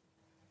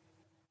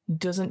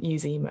doesn't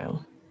use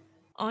email.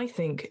 I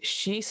think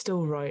she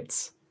still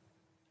writes,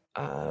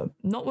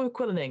 not with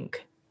quill and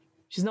ink.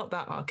 She's not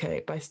that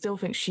archaic, but I still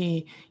think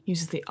she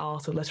uses the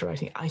art of letter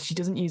writing. She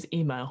doesn't use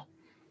email.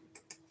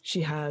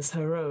 She has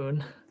her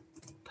own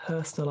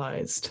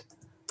personalized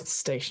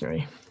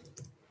stationery.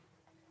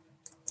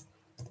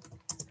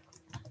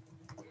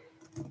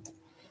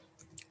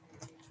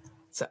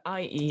 So,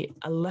 i.e.,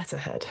 a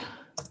letterhead.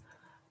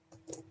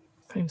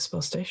 Can't even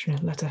spell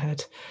stationery,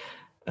 letterhead.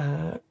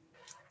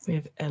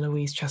 With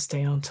Eloise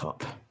Chastain on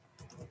top.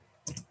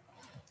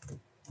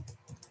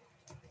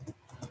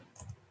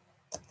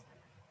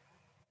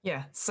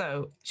 Yeah,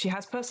 so she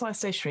has personalized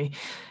stationery.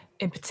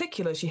 In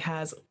particular, she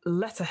has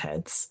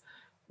letterheads,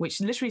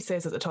 which literally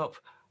says at the top,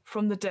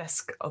 from the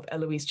desk of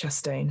Eloise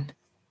Chastain.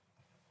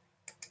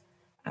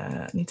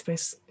 Need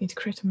to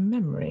create a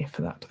memory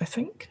for that, I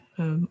think.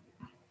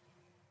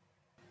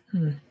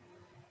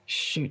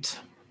 Shoot.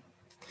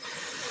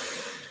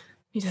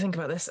 Need to think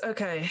about this.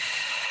 Okay,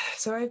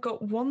 so I've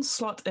got one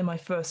slot in my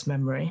first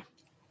memory,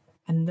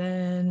 and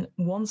then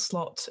one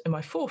slot in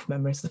my fourth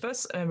memory. So the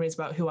first memory is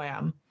about who I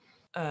am,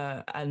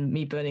 and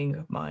me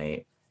burning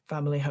my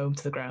family home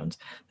to the ground.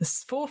 The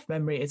fourth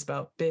memory is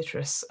about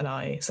Beatrice and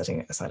I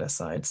sitting side by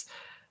sides,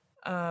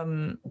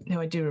 who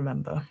I do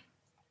remember.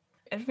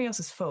 Everything else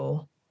is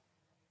full.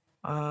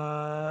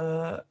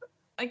 I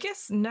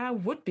guess now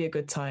would be a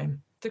good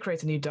time to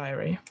create a new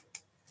diary.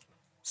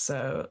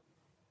 So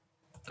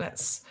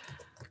let's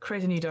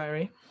create a new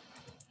diary.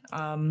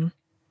 At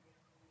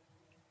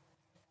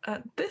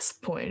this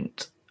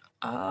point,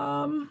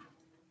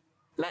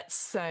 let's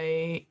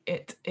say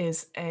it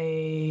is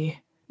I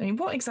mean,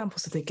 what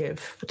examples did they give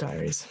for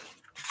diaries?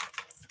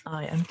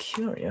 I am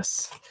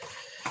curious.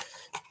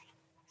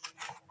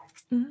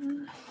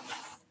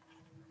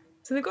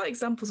 So they've got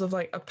examples of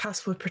like a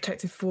password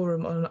protected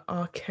forum on an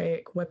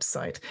archaic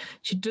website.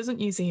 She doesn't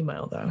use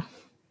email though.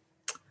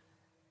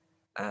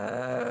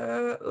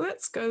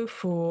 Let's go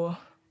for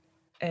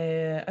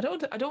I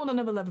don't want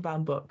another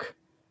leather-bound book.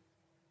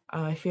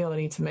 I feel I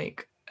need to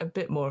make a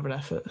bit more of an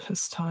effort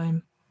this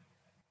time.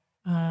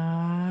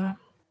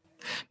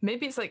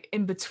 Maybe it's like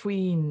in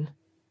between.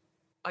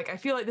 Like, I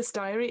feel like this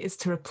diary is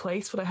to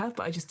replace what I have,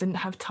 but I just didn't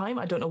have time.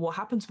 I don't know what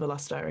happened to the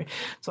last diary.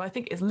 So I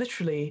think it's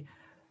literally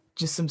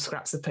just some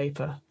scraps of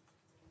paper.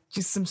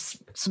 Just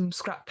some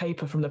scrap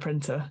paper from the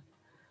printer.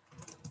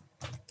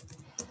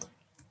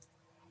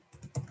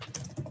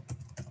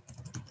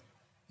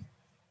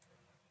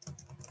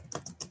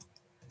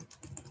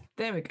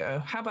 There we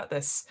go. How about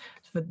this?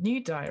 The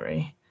new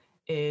diary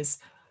is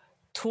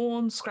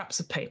torn scraps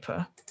of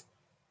paper,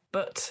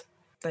 but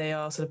they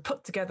are sort of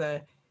put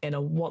together in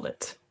a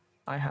wallet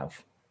I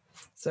have.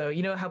 So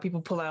you know how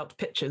people pull out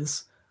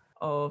pictures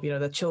of,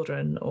 their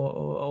children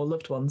or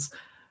loved ones?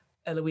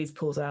 Eloise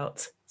pulls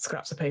out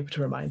scraps of paper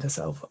to remind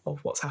herself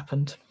of what's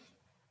happened.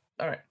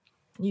 All right,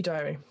 new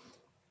diary.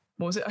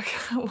 What was it?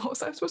 What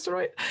was I supposed to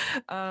write?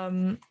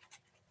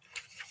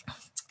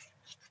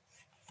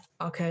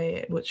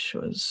 Okay, which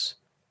was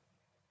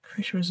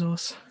create a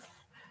resource.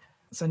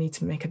 So I need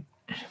to make a.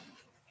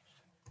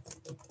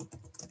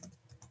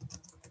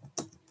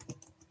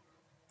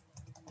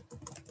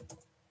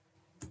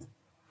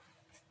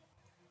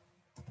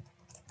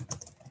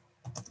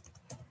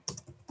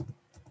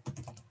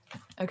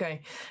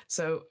 Okay,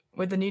 so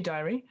with the new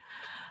diary,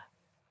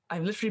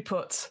 I've literally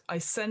I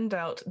send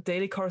out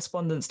daily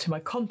correspondence to my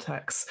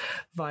contacts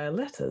via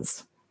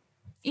letters.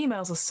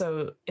 Emails are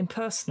so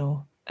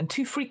impersonal and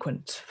too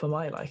frequent for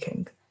my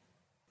liking.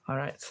 All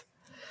right.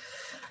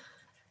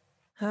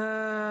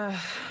 I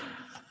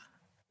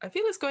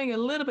feel it's going a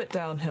little bit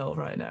downhill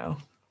right now.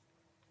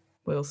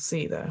 We'll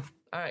see though.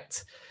 All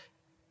right.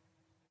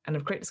 And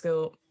I've created a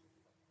skill.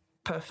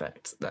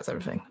 Perfect. That's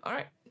everything. All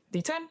right.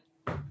 D10.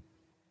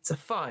 It's a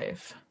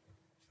 5.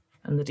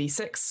 And the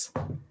D6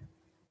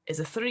 is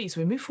a 3.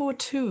 So we move forward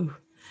 2.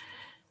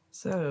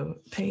 So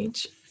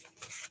page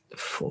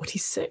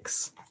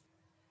 46.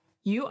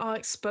 You are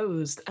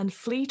exposed and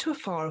flee to a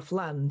far-off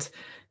land.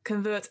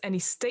 Convert any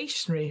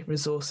stationary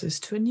resources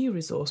to a new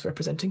resource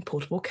representing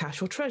portable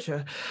cash or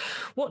treasure.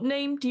 What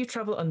name do you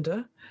travel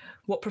under?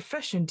 What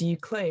profession do you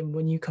claim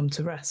when you come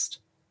to rest?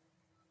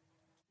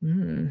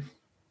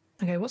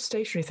 Okay, what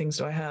stationary things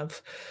do I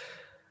have?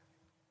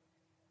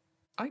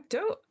 I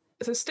don't.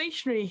 So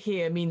stationary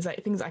here means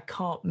like things I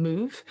can't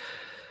move.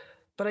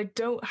 but I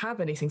don't have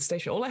anything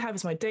stationary. All I have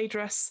is my day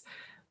dress,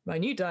 my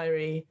new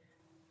diary,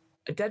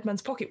 a dead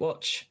man's pocket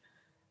watch,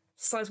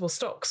 sizable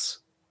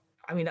stocks.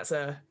 I mean, that's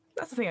a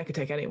thing I could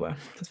take anywhere.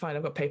 That's fine.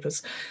 I've got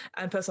papers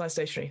and personalized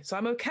stationery, so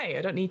I'm okay.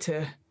 I don't need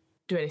to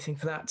do anything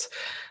for that.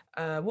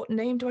 What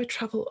name do I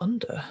travel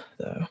under,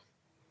 though?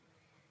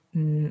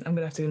 I'm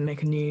gonna have to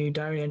make a new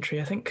diary entry,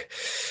 I think.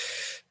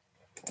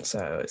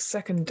 So,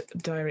 second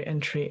diary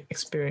entry,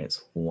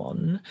 experience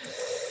 1.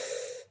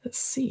 Let's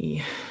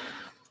see.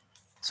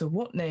 So,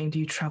 what name do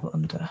you travel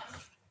under?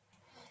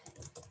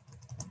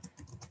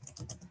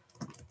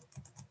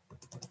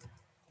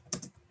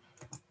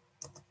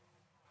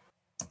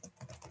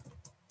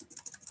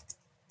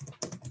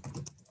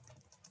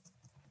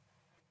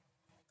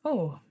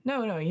 Oh,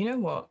 no, you know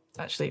what?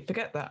 Actually,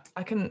 forget that.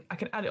 I can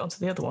add it onto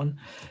the other one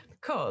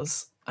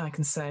because I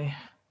can say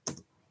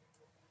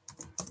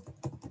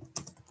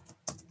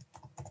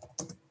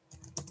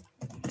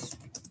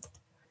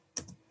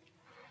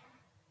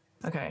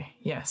okay,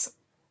 yes.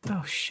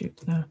 Oh shoot,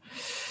 no.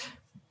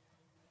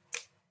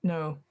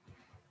 No.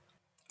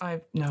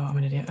 I'm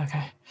an idiot.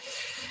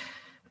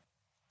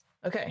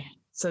 Okay,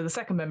 so the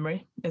second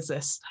memory is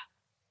this.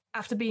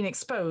 After being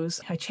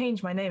exposed, I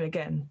changed my name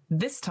again,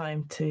 this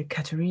time to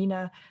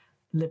Katerina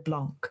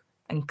LeBlanc,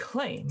 and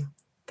claim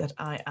that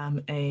I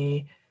am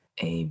a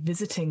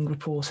visiting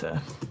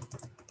reporter.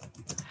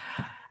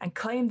 And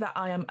claim that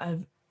I am a...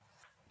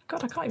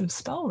 God, I can't even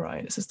spell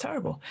right. This is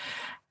terrible.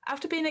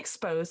 After being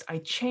exposed, I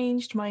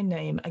changed my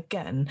name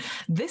again,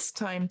 this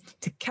time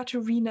to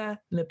Katerina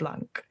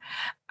LeBlanc,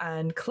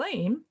 and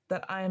claim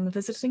that I am a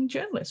visiting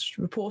journalist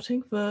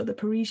reporting for the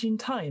Parisian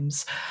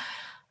Times.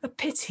 A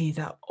pity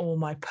that all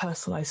my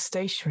personalised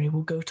stationery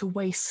will go to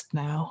waste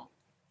now.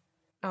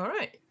 All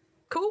right,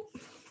 cool.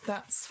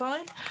 That's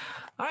fine.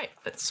 All right,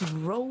 let's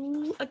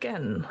roll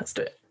again. Let's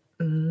do it.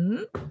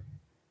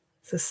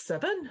 So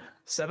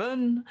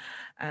 7,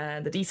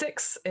 and the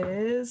d6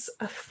 is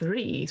a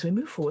 3. So we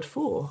move forward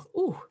 4.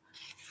 Ooh,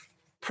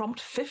 prompt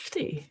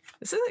 50.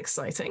 This is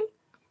exciting.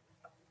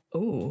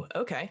 Ooh,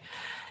 okay.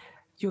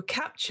 You're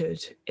captured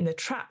in a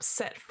trap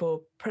set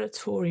for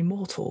predatory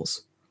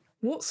mortals.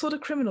 What sort of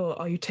criminal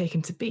are you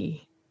taken to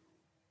be?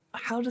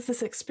 How does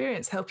this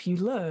experience help you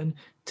learn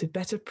to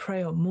better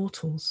prey on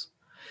mortals?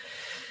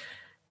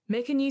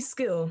 Make a new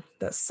skill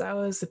that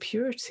sours the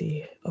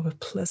purity of a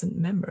pleasant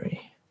memory.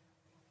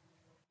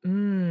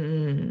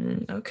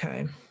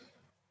 Okay.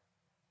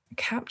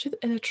 Captured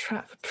in a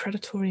trap for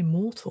predatory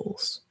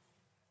mortals.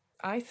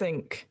 I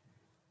think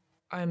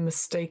I'm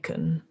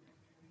mistaken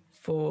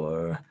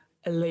for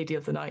a lady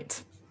of the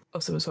night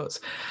of some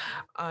sorts.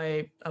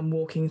 I am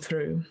walking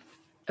through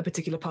a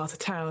particular part of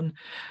town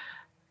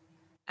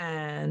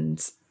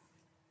and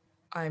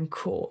I'm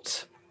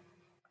caught.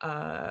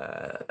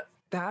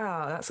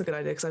 That's a good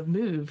idea because I've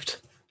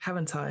moved,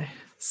 haven't I?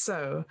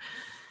 So,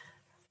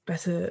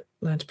 better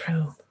learn to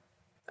prowl.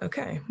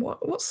 Okay,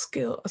 what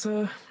skill?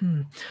 So,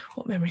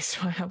 what memories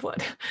do I have? What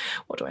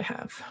do I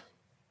have?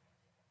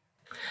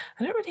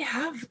 I don't really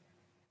have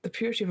the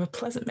purity of a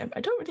pleasant memory.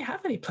 I don't really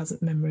have any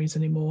pleasant memories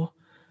anymore.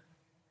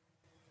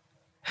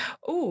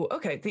 Oh,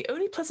 okay. The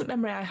only pleasant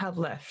memory I have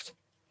left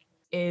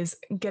is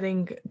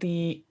getting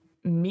the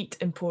meat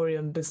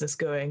emporium business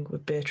going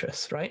with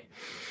Beatrice, right?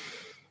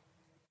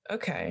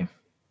 Okay.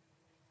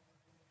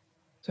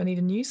 So I need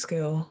a new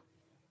skill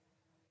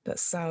that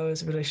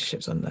sours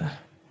relationships on there.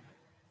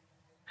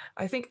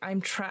 I think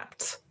I'm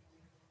trapped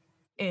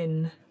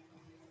in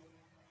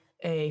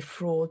a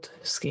fraud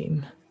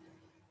scheme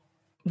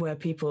where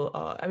people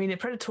are... I mean, a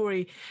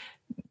predatory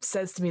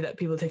says to me that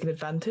people are taking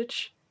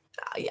advantage.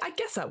 I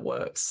guess that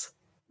works,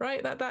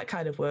 right? That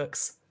kind of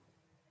works.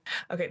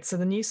 Okay, so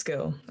the new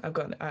skill I've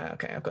got...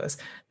 I've got this.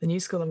 The new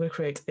skill I'm going to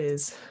create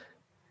is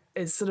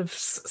sort of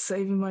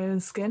saving my own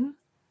skin.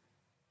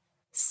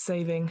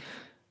 Saving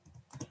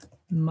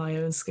my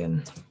own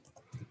skin.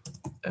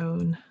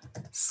 Own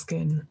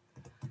skin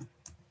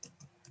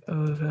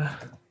over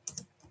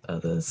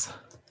others.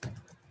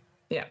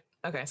 Yeah.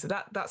 Okay, so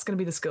that's going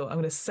to be the skill. I'm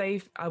going to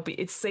save.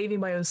 It's saving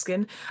my own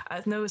skin.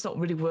 I know it's not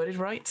really worded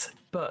right,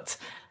 but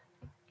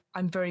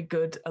I'm very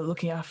good at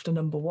looking after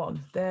number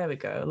 1. There we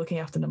go. Looking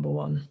after number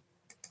 1.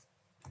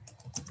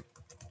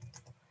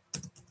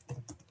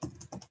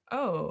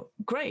 Oh,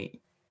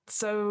 great.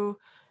 So,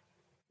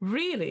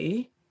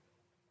 really,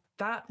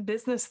 that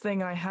business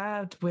thing I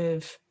had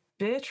with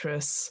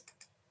Beatrice,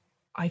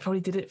 I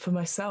probably did it for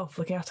myself,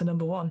 looking after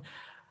number 1.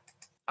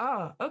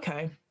 Ah,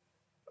 okay.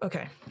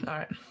 Okay, all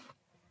right.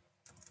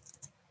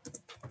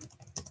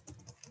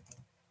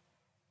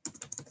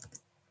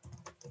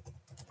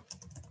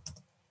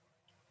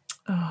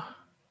 Oh.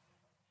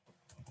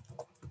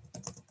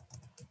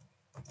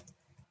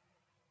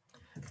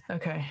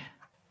 Okay.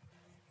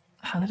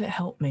 How did it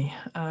help me?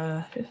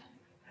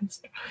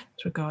 It's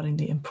regarding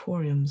the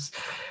Emporium's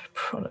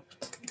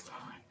product.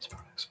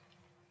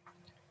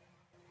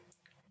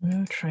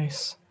 No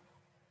trace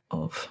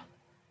of...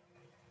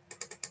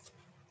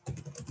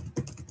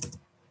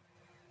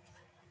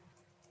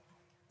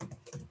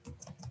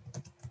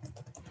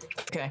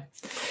 Okay.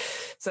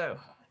 So,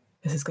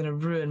 This is going to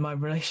ruin my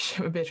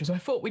relationship with Beatrice. I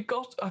thought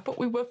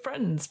we were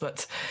friends,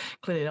 but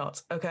clearly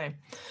not. Okay.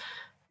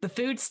 The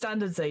Food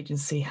Standards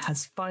Agency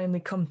has finally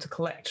come to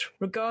collect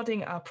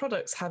regarding our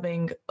products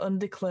having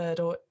undeclared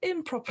or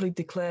improperly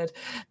declared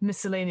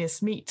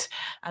miscellaneous meat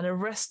and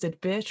arrested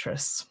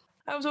Beatrice.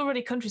 I was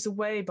already countries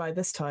away by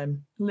this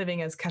time,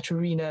 living as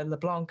Katerina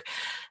LeBlanc,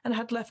 and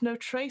had left no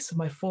trace of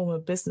my former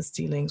business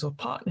dealings or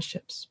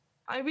partnerships.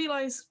 I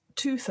realised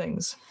two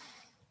things.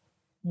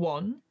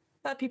 One,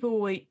 that people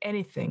will eat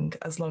anything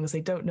as long as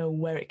they don't know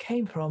where it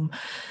came from.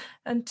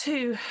 And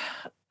two,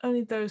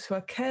 only those who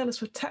are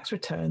careless with tax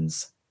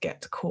returns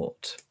get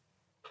caught.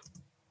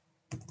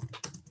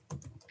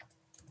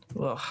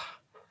 Ugh.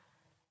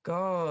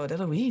 God,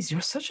 Eloise,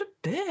 you're such a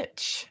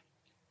bitch.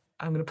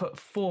 I'm going to put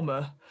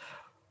former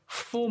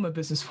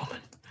businesswoman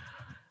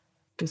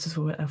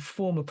and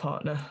former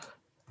partner.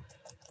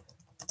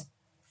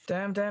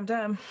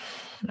 Damn.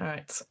 All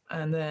right,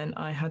 and then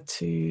I had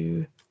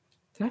to...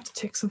 Did I have to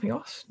tick something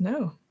off?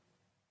 No.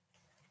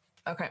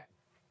 Okay.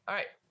 All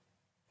right.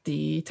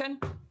 D10.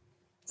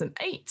 It's an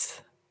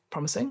 8.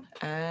 Promising.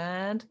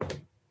 And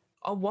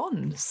a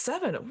 1.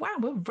 7. Wow,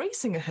 we're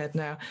racing ahead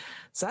now.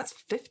 So that's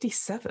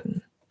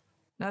 57.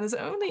 Now, there's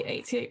only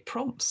 88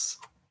 prompts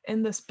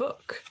in this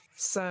book.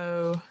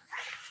 So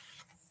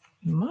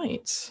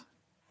might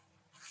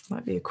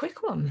be a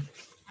quick one.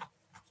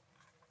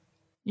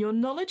 Your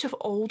knowledge of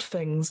old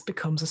things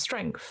becomes a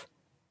strength.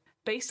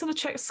 Based on a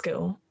check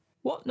skill,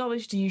 what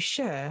knowledge do you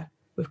share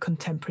with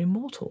contemporary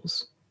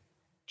mortals?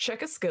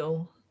 Check a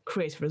skill,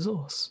 create a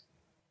resource.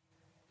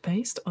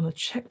 Based on a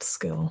checked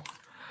skill.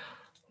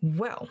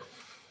 Well,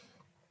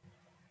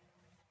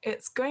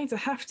 it's going to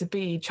have to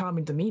be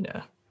charming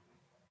demeanor,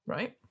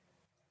 right?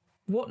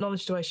 What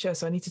knowledge do I share?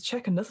 So I need to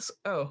check another...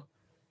 Oh,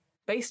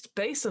 based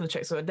on a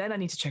check, so then I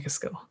need to check a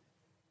skill.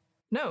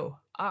 No.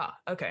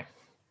 Okay.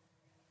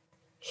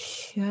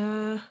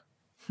 Yeah.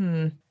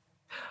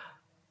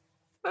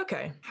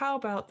 Okay, how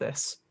about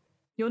this?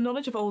 Your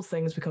knowledge of old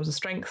things becomes a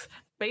strength.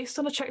 Based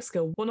on a check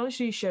skill, what knowledge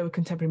do you share with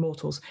contemporary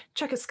mortals?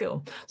 Check a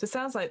skill. So it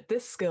sounds like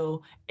this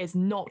skill is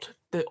not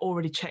the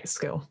already checked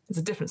skill. It's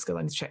a different skill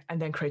I need to check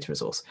and then create a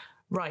resource.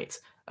 Right.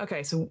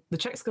 Okay, so the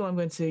check skill I'm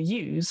going to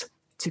use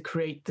to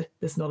create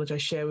this knowledge I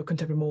share with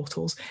contemporary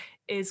mortals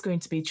is going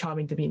to be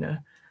charming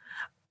demeanor.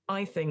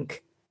 I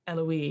think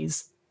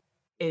Eloise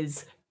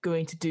is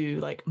going to do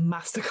like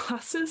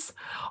masterclasses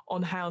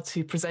on how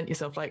to present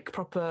yourself, like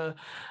proper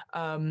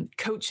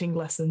coaching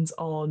lessons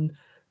on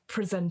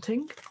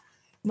presenting,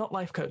 not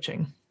life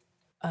coaching,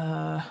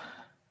 how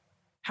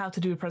to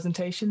do a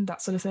presentation,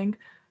 that sort of thing,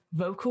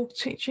 vocal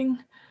teaching,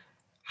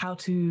 how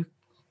to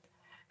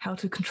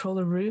control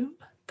a room.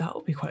 That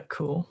would be quite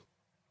cool.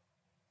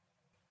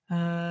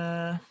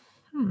 Okay.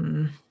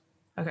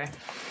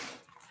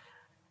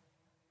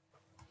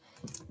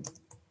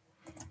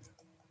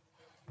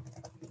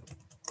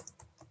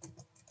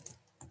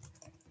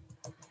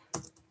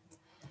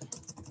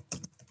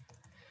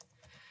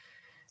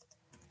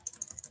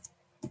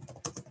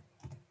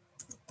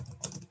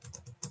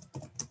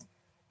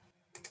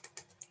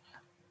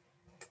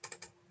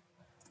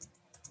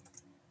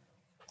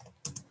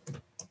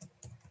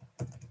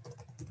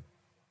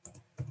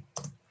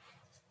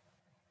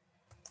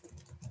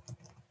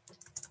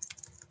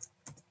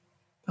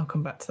 I'll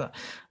come back to that.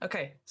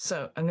 Okay,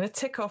 so I'm going to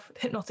tick off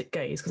hypnotic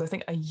gaze because I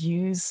think I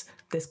use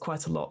this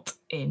quite a lot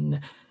in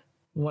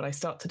what I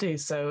start to do.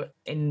 So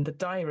in the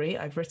diary,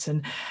 I've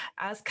written,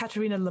 as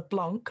Katerina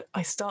LeBlanc,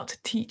 I start to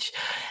teach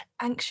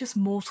anxious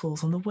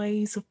mortals on the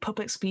ways of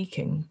public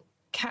speaking,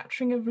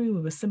 capturing a room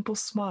with a simple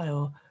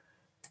smile,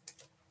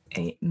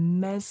 a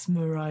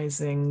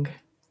mesmerizing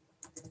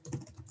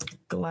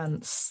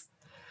glance,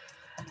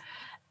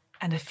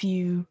 and a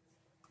few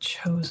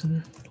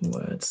chosen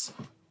words.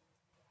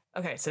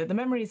 Okay, so the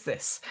memory is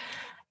this.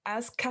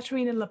 As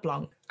Katerina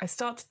LeBlanc, I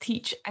start to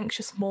teach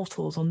anxious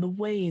mortals on the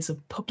ways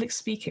of public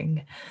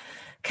speaking,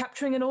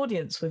 capturing an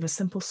audience with a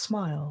simple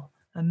smile,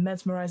 a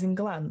mesmerizing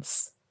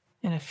glance,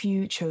 and a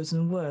few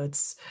chosen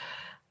words.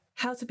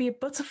 How to be a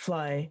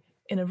butterfly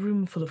in a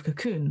room full of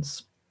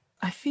cocoons.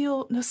 I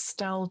feel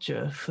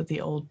nostalgia for the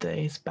old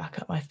days back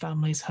at my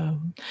family's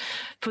home,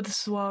 for the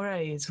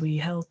soirees we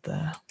held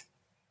there.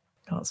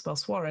 Can't spell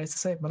soirees to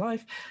save my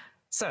life.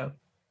 So,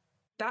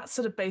 that's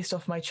sort of based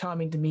off my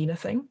charming demeanor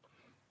thing.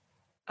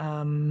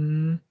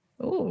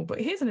 But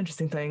here's an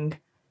interesting thing.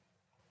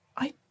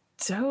 I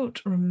don't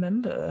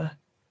remember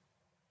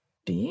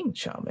being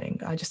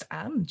charming. I just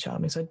am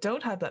charming, so I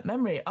don't have that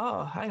memory.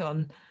 Oh, hang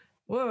on.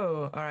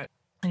 Whoa, all right.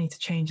 I need to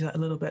change that a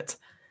little bit.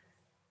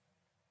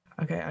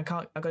 Okay, I've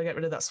got to get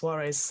rid of that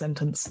soirees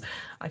sentence.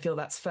 I feel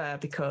that's fair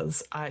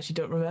because I actually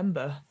don't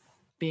remember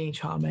being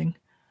charming.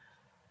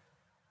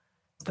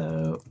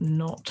 Though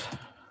not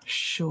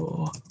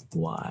sure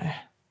why.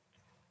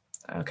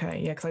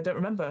 Okay, yeah, because I don't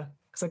remember.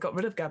 Because I got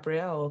rid of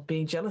Gabrielle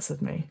being jealous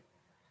of me.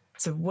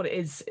 So what it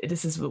is,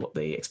 this is what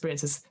the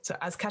experience is. So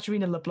as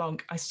Katerina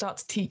LeBlanc, I start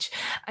to teach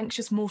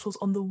anxious mortals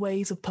on the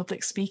ways of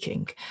public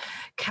speaking,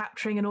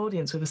 capturing an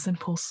audience with a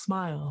simple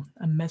smile,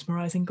 a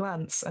mesmerizing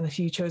glance, and a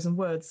few chosen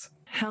words.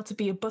 How to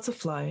be a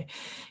butterfly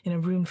in a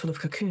room full of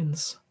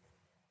cocoons.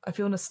 I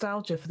feel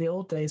nostalgia for the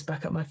old days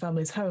back at my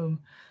family's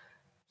home,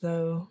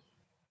 though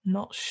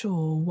not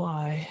sure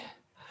why.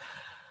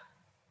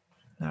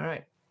 All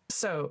right.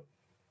 So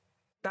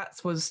that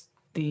was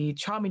the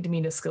charming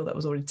demeanor skill that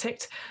was already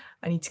ticked.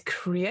 I need to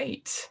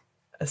create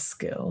a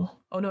skill.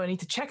 Oh no, I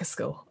need to check a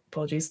skill.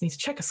 Apologies. I need to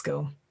check a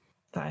skill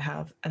that I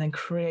have and then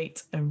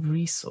create a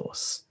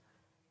resource.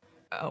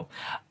 Oh,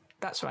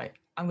 that's right.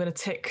 I'm going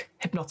to tick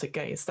hypnotic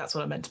gaze. That's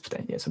what I meant to put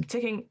in. Yeah, so I'm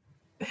ticking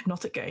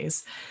hypnotic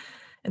gaze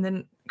and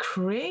then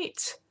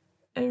create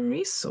a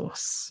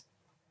resource.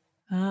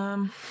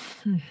 My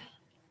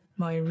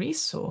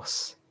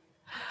resource.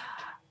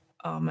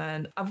 Oh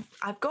man,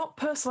 I've got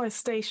personalized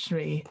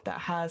stationery that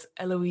has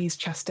Eloise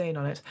Chastain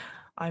on it.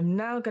 I'm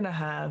now going to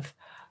have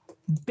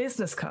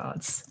business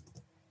cards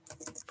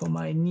for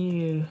my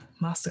new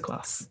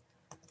masterclass.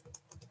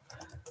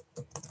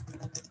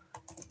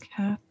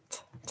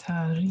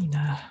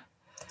 Katarina.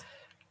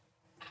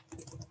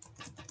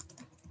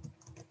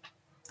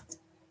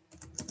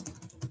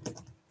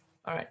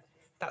 All right,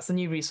 that's the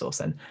new resource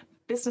then.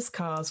 Business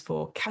cards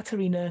for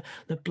Katarina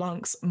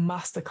LeBlanc's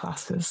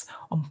masterclasses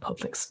on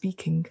public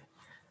speaking.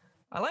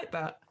 I like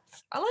that.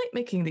 I like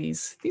making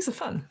these. These are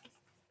fun.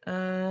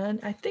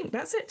 And I think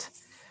that's it.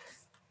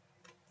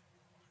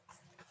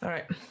 All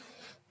right.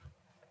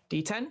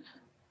 D10.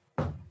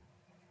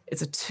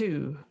 It's a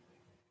 2.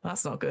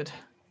 That's not good.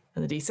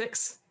 And the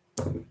D6.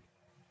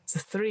 It's a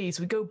 3.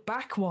 So we go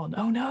back 1.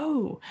 Oh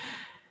no.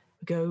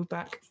 We go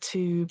back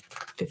to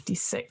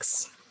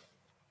 56.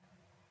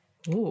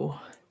 Ooh.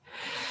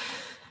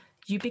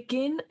 You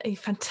begin a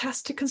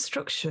fantastic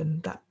construction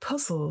that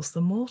puzzles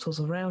the mortals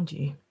around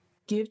you.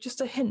 Give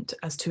just a hint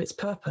as to its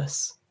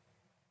purpose.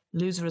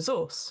 Lose a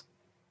resource,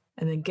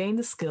 and then gain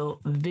the skill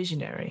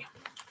Visionary.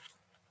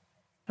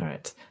 All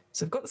right,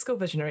 so I've got the skill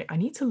Visionary. I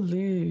need to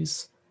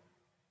lose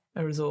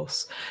a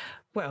resource.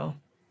 Well,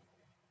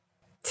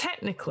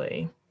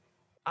 technically,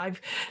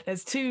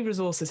 there's 2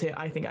 resources here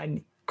I think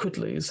I could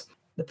lose.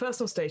 The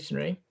personal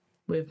stationery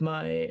with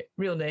my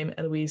real name,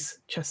 Eloise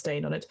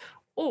Chastain, on it,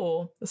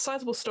 or the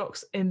sizable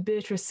stocks in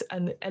Beatrice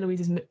and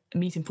Eloise's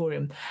Meat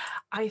Emporium.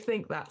 I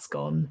think that's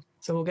gone.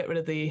 So we'll get rid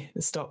of the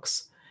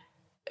stocks.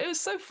 It was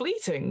so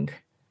fleeting,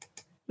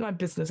 my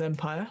business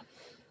empire.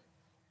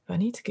 I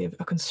need to give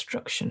a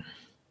construction.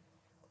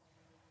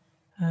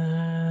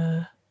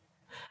 Okay,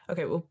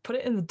 we'll put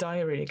it in the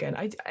diary again.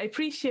 I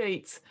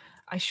appreciate,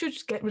 I should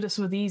get rid of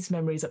some of these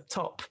memories up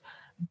top,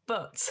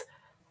 but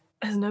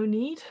there's no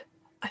need.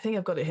 I think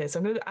I've got it here. So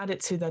I'm going to add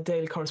it to their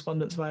daily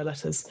correspondence via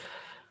letters.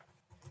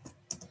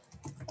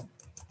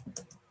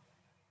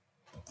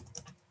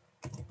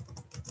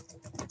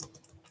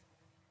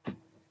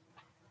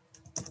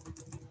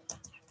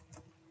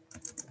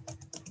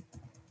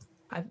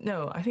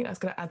 I think that's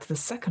going to add to the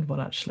second one,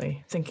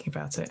 actually, thinking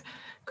about it,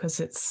 because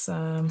it's...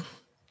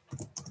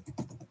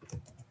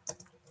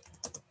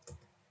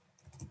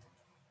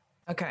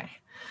 Okay,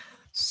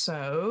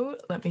 so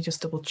let me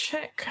just double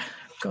check.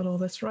 Got all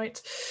this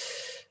right.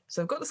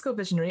 So I've got the skill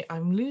Visionary.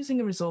 I'm losing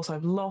a resource.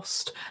 I've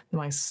lost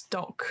my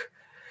stock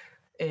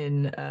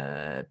in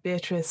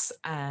Beatrice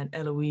and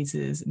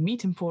Eloise's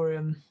Meat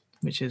Emporium,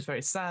 which is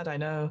very sad, I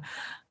know.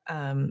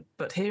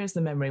 But here is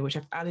the memory, which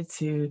I've added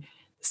to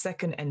the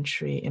second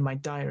entry in my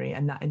diary,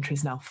 and that entry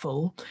is now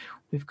full.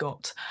 We've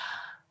got,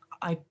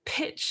 I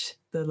pitch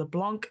the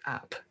LeBlanc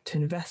app to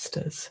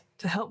investors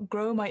to help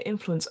grow my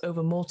influence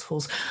over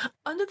mortals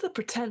under the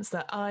pretense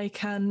that I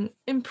can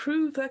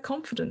improve their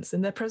confidence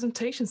in their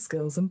presentation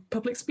skills and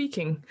public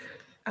speaking.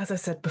 As I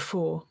said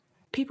before,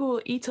 people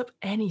will eat up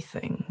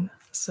anything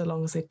so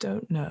long as they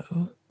don't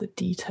know the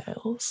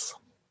details.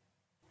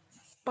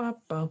 Ba,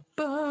 ba,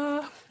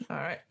 ba. All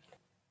right.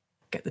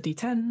 Get the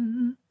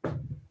D10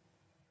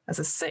 as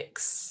a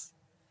 6.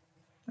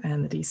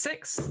 And the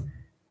D6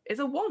 is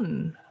a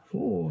 1.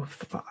 Ooh,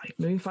 5.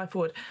 Moving 5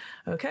 forward.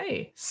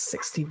 Okay,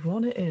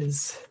 61 it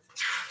is.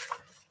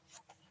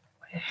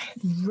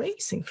 We're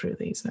racing through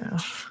these now.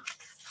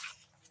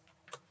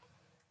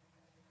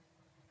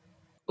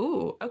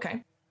 Ooh,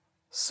 okay.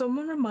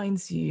 Someone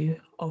reminds you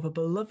of a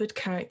beloved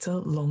character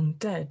long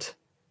dead.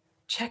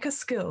 Check a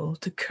skill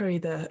to curry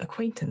their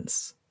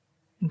acquaintance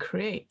and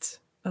create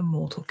a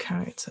mortal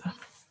character.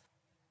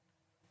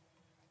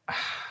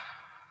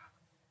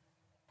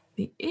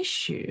 The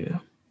issue...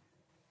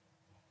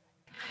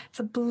 It's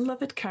a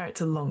beloved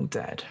character long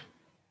dead.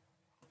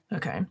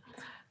 Okay,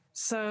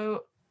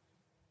 so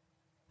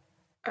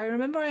I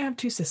remember I have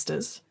 2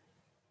 sisters.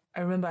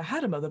 I remember I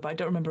had a mother, but I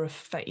don't remember a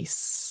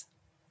face.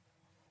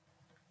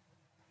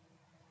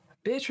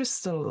 Beatrice is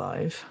still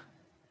alive.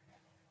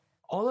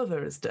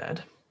 Oliver is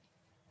dead.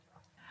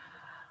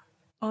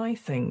 I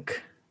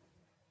think...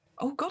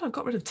 Oh God, I've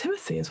got rid of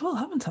Timothy as well,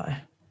 haven't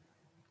I?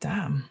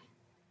 Damn.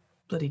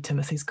 Bloody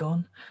Timothy's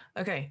gone.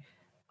 Okay,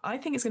 I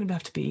think it's going to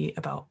have to be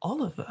about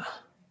Oliver.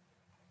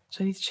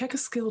 So I need to check a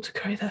skill to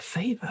create their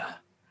favour.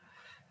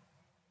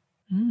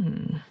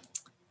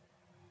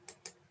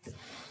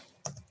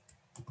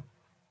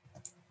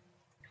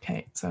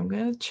 Okay, so I'm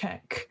going to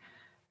check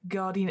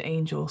Guardian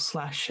Angel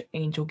 /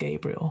 Angel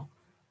Gabriel.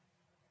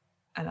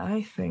 And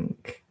I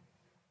think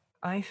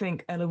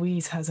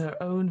Eloise has her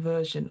own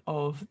version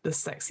of the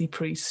sexy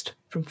priest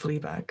from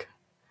Fleabag.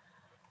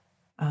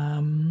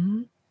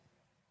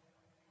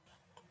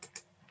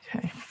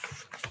 Okay.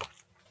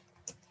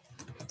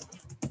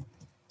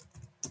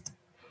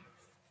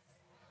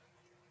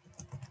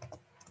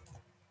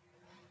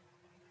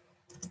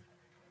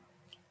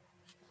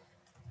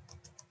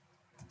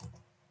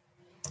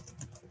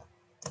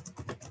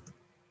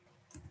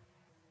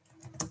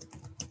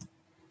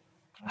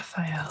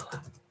 Raphael.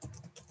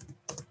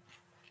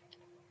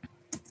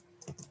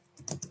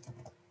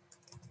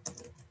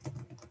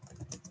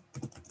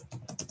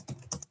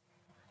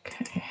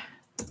 Okay.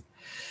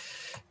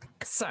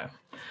 So,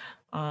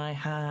 I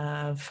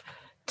have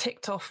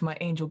ticked off my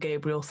Angel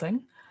Gabriel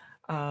thing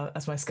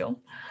as my skill,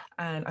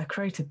 and I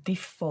created the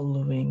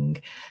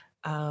following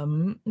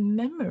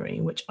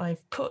memory, which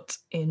I've put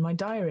in my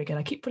diary again.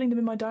 I keep putting them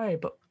in my diary,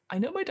 but I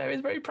know my diary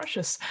is very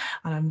precious,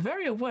 and I'm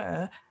very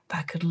aware that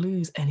I could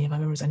lose any of my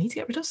memories. I need to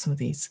get rid of some of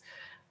these.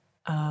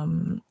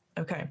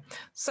 Okay,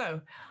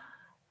 so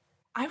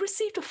I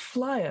received a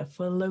flyer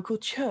for a local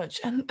church,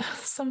 and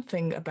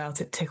something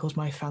about it tickled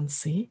my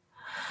fancy.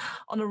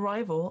 On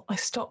arrival, I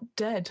stopped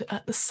dead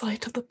at the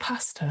sight of the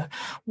pastor,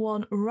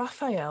 one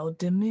Raphael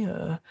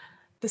Demure,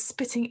 the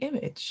spitting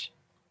image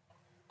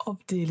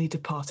of dearly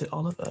departed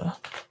Oliver.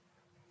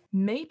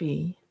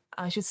 Maybe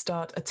I should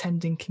start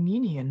attending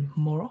communion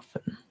more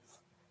often.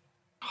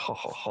 Ha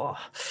ha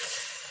ha.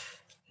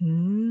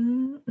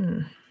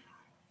 And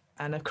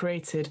I've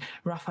created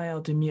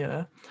Raphael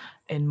Demure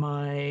in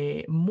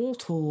my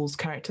Mortals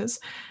characters.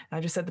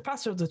 I just said the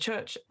pastor of the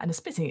church and a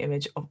spitting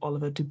image of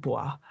Oliver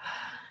Dubois.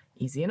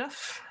 Easy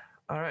enough.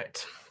 All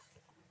right.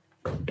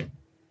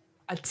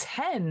 A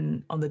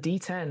 10 on the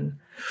D10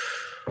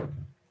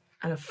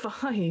 and a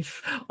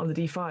 5 on the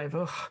D5.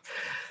 Oh,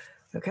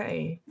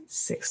 okay.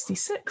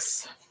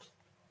 66.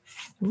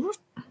 Whoop.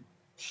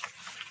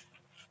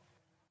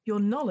 Your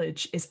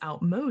knowledge is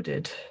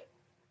outmoded.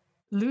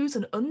 Lose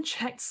an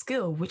unchecked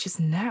skill, which is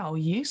now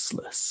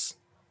useless.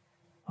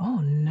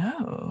 Oh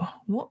no.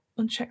 What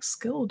unchecked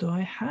skill do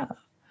I have?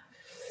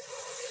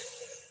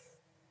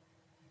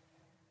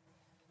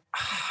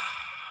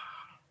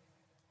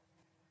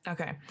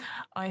 Okay,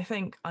 I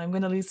think I'm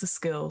going to lose the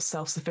skill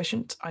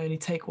self-sufficient. I only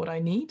take what I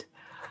need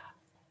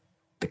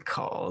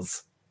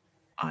because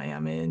I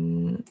am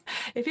in...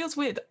 It feels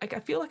weird. I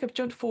feel like I've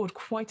jumped forward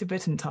quite a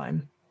bit in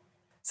time.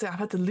 So I've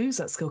had to lose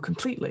that skill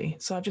completely.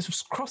 So I've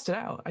just crossed it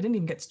out. I didn't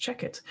even get to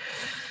check it.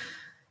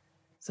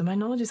 So my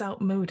knowledge is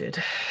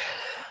outmoded.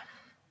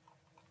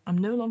 I'm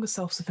no longer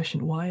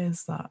self-sufficient. Why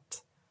is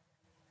that?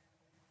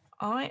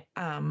 I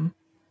am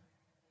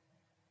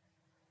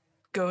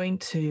going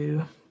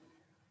to...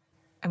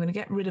 I'm going to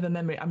get rid of a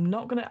memory. I'm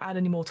not going to add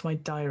any more to my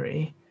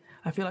diary.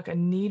 I feel like I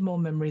need more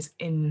memories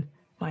in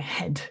my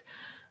head.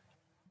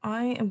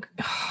 Am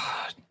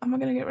I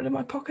going to get rid of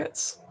my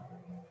pockets?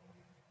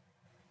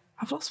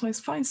 I've lost my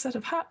fine set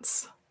of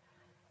hats.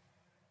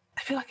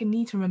 I feel like I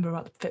need to remember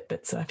about the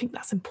Fitbit, so I think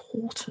that's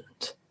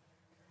important.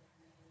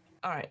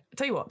 All right,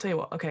 tell you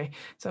what. Okay,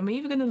 so I'm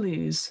either going to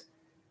lose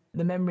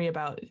the memory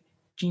about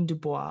Jean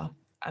Dubois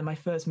and my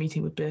first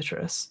meeting with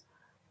Beatrice,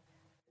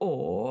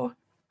 or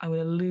I'm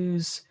going to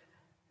lose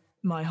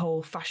my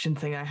whole fashion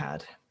thing I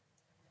had.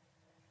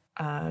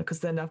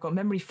 Because then I've got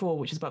memory 4,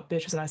 which is about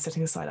Beatrice and I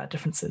setting aside our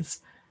differences,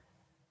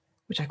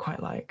 which I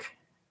quite like.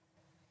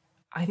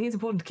 I think it's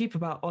important to keep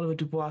about Oliver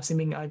Dubois,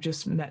 assuming I've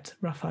just met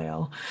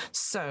Raphael.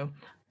 So,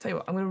 tell you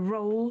what, I'm going to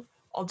roll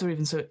odds or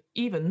evens. So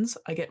evens,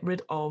 I get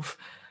rid of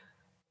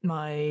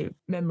my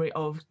memory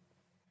of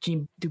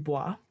Jean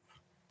Dubois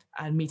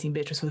and meeting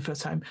Beatrice for the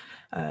first time.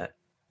 So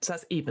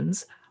that's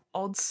evens.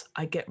 Odds,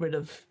 I get rid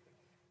of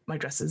my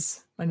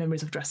dresses, my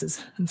memories of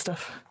dresses and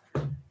stuff.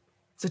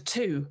 So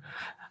 2.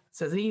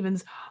 So the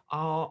evens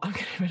are, I'm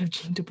getting rid of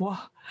Jean Dubois.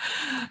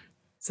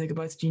 Say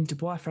goodbye to Jean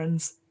Dubois,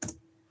 friends.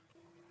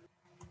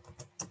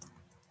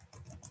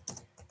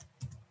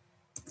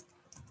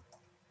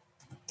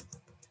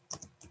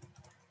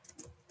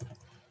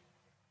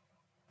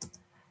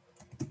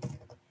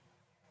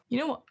 You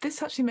know what?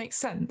 This actually makes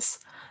sense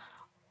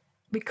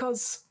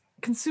because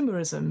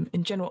consumerism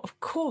in general, of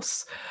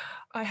course,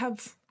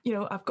 I've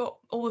got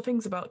all the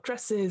things about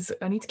dresses.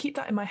 I need to keep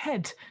that in my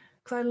head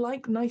because I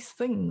like nice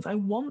things. I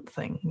want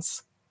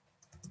things.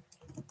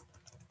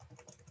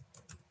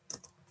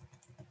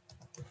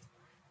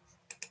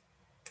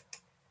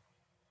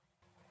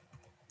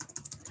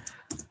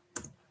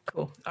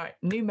 Cool. All right,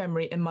 new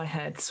memory in my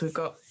head. So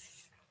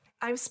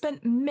I've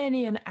spent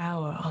many an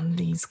hour on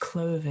these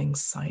clothing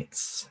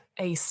sites.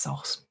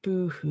 ASOS,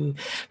 Boohoo,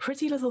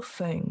 Pretty Little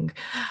Thing.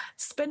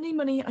 Spending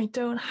money I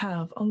don't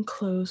have on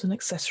clothes and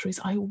accessories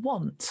I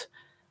want.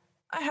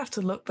 I have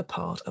to look the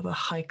part of a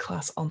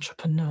high-class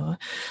entrepreneur.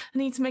 I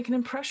need to make an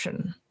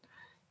impression,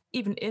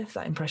 even if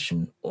that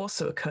impression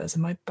also occurs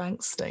in my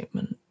bank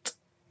statement.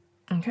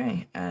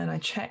 Okay, and I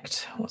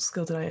checked. What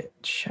skill did I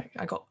check?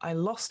 I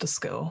lost a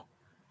skill,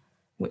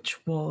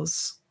 which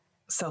was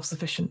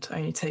self-sufficient. I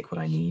only take what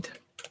I need.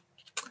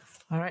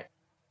 All right.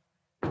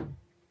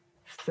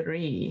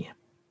 3.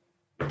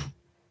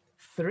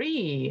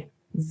 3.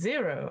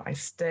 0. I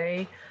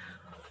stay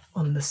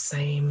on the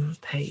same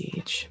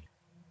page.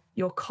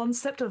 Your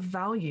concept of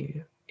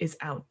value is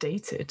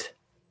outdated.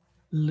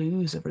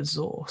 Lose a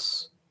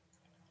resource.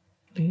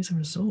 Lose a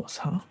resource,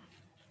 huh?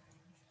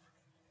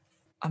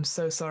 I'm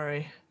so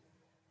sorry.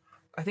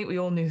 I think we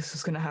all knew this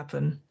was going to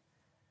happen.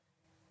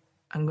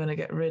 I'm going to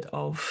get rid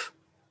of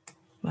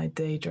my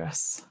day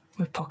dress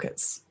with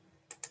pockets.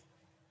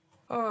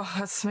 Oh,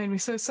 that's made me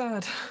so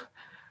sad.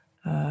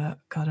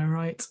 Gotta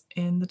write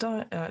in the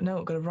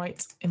gotta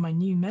write in my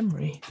new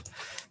memory.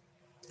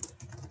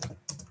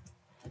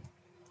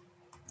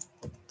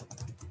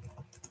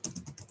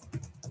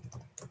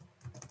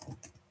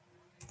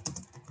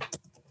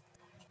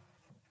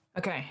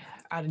 Okay,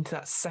 adding to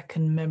that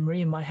second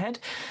memory in my head.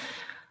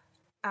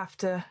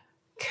 After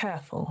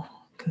careful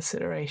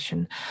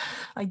consideration,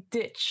 I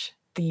ditch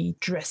the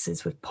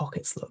dresses with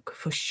pockets look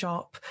for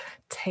sharp,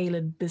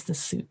 tailored business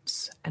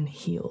suits and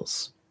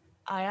heels.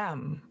 I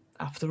am,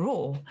 after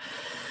all,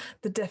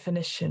 the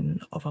definition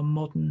of a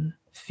modern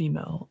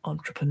female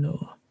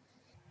entrepreneur.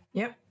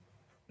 Yep,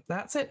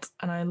 that's it.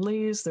 And I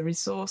lose the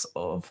resource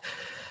of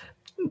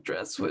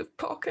dress with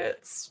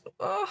pockets.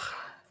 Oh,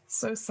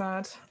 so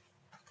sad.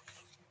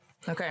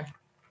 Okay,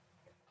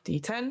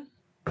 D10.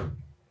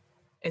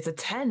 It's a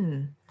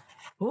 10.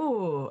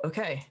 Ooh,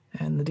 okay.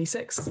 And the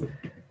D6.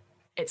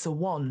 It's a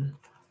 1.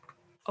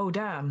 Oh,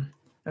 damn.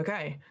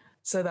 Okay,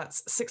 so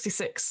that's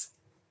 66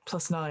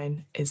 plus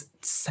 9 is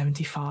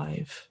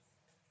 75.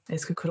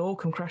 This could all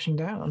come crashing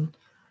down.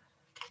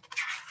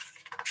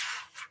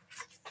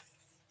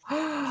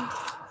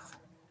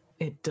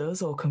 It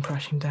does all come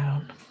crashing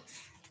down.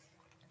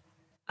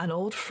 An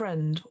old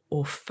friend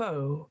or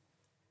foe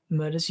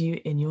murders you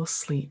in your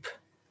sleep.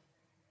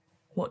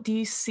 What do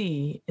you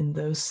see in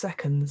those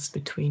seconds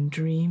between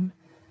dream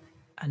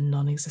and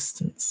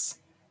non-existence?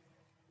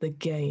 The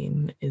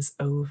game is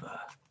over.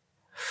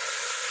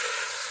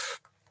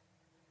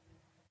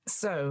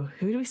 So,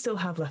 who do we still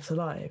have left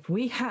alive?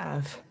 We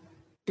have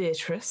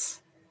Beatrice,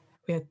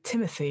 we have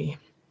Timothy,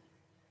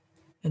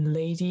 and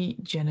Lady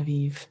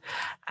Genevieve,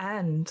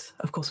 and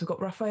of course we've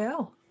got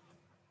Raphael.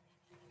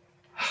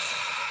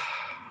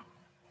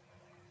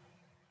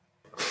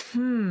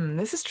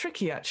 This is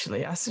tricky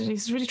actually.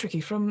 It's really tricky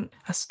from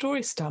a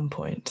story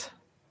standpoint.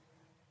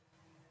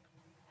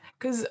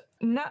 Because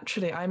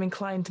naturally I'm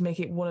inclined to make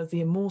it one of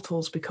the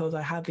immortals because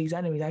I have these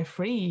enemies. I have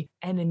 3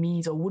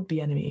 enemies or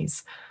would-be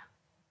enemies.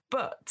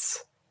 But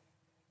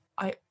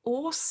I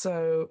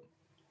also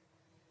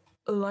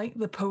like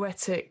the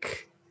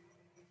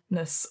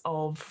poeticness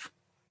of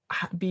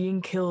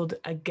being killed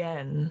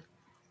again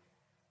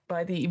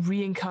by the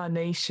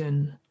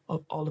reincarnation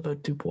of Oliver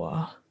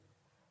Dubois.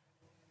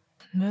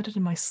 Murdered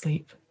in my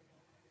sleep.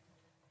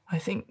 I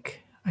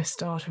think I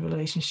start a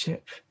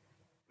relationship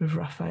with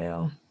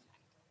Raphael.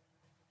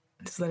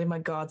 Just letting my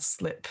guard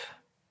slip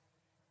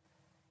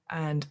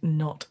and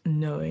not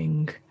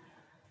knowing.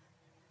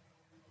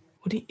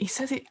 What he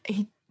says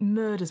he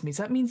murders me,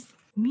 so that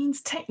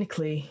means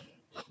technically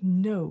he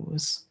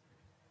knows.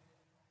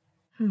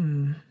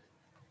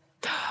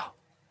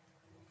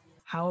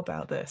 How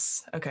about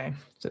this? Okay,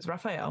 so it's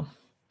Raphael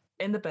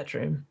in the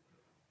bedroom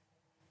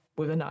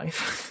with a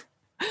knife.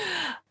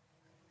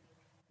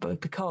 But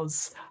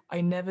because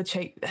I never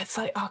take, it's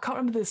like, I can't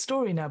remember the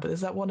story now, but there's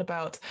that one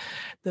about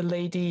the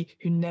lady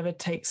who never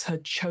takes her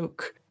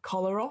choke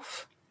collar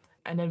off,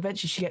 and then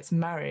eventually she gets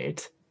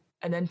married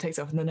and then takes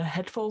it off, and then her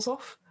head falls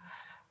off.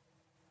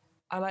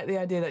 I like the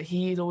idea that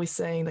he's always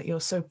saying that you're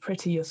so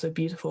pretty, you're so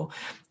beautiful,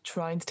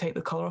 trying to take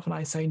the collar off, and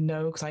I say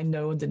no, because I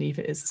know underneath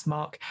it is this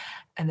mark.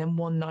 And then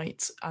one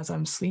night, as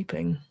I'm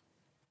sleeping,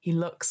 he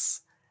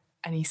looks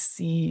and he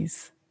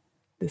sees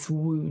this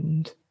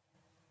wound.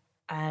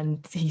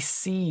 And he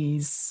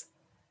sees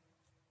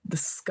the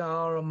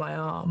scar on my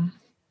arm.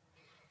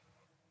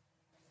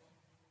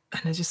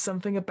 And there's just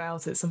something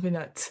about it, something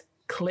that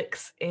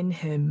clicks in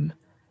him.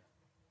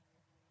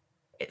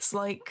 It's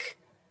like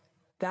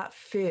that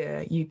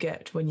fear you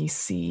get when you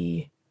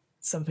see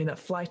something, that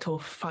flight or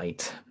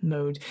fight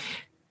mode.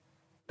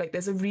 Like,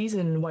 there's a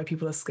reason why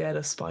people are scared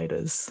of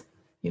spiders.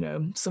 You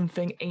know,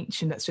 something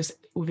ancient that's just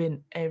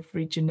within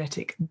every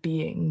genetic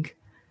being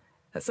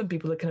that some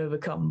people can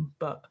overcome,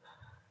 but...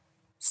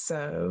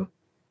 So,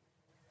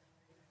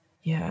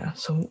 yeah,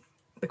 so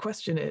the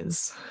question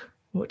is,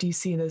 what do you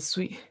see in those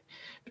sweet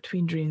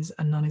between dreams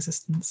and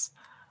non-existence?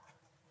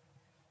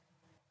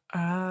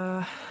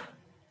 Well,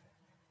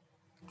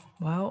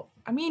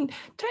 I mean,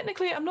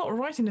 technically I'm not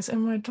writing this in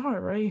my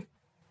diary.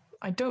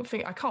 I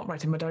can't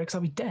write in my diary because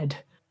I'll be dead.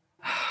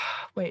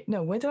 Wait,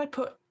 no, where did I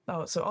put...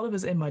 Oh, so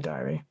Oliver's in my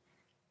diary.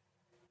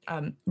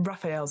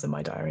 Raphael's in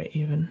my diary,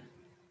 even.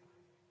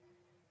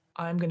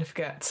 I'm going to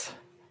forget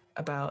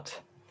about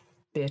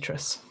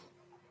Beatrice.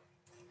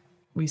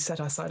 We set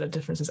aside our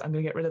differences. I'm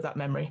going to get rid of that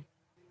memory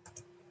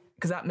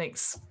because that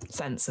makes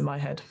sense in my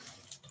head.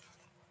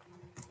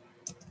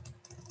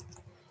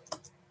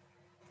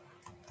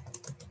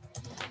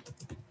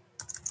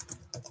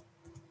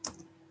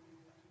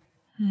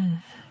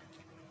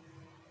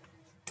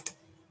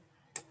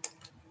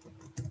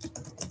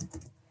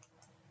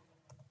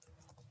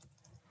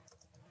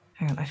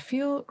 Hang on, I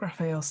feel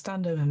Raphael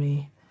stand over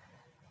me.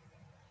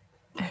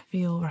 I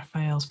feel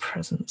Raphael's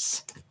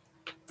presence.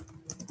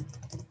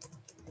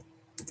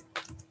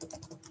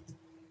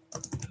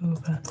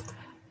 Over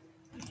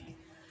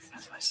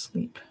as I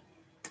sleep.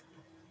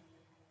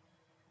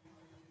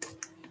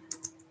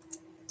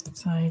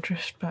 As I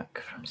drift back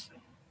from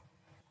sleep.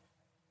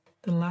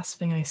 The last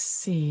thing I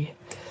see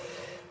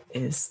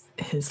is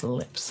his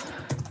lips,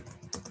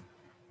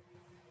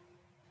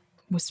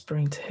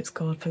 whispering to his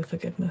God for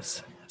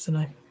forgiveness as the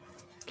knife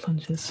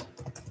plunges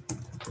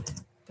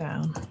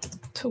down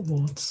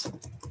towards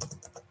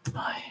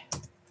my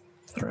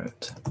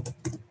throat.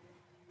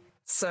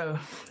 So,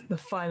 the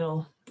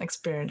final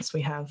experience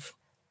we have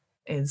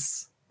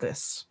is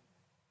this.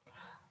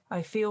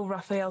 I feel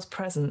Raphael's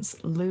presence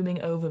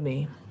looming over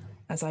me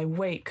as I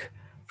wake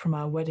from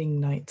our wedding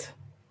night.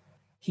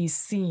 He's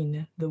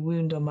seen the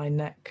wound on my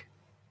neck.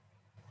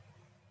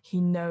 He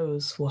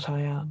knows what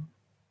I am.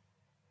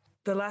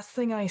 The last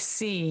thing I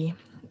see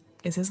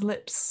is his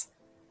lips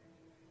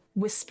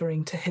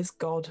whispering to his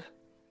God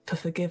for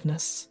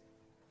forgiveness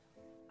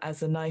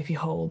as the knife he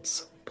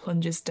holds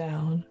plunges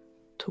down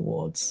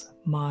towards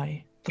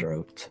my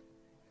throat.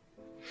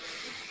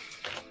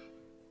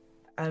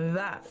 And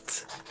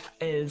that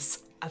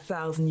is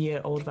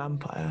 1,000-year-old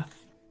vampire.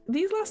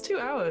 These last 2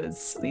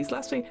 hours, they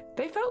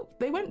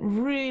went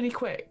really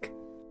quick.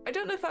 I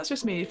don't know if that's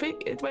just me. I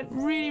think it went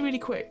really, really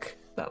quick,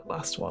 that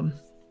last one.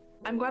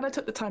 I'm glad I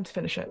took the time to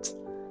finish it.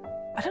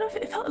 I don't know if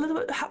it felt a little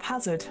bit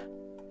haphazard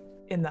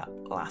in that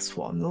last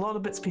one. A lot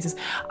of bits and pieces.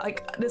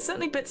 Like, there's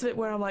certainly bits of it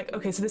where I'm like,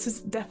 okay, so this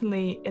is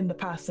definitely in the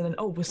past, and then,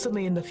 oh, we're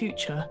suddenly in the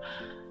future.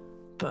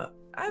 But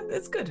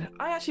it's good.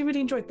 I actually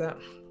really enjoyed that.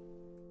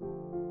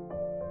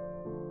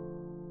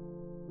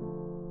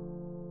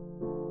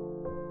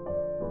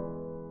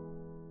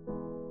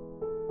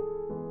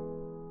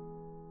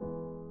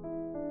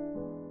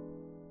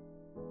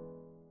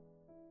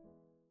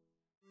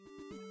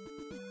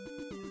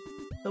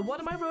 The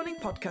What Am I Rolling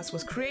podcast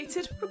was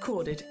created,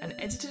 recorded, and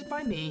edited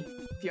by me,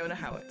 Fiona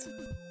Howard.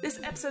 This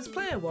episode's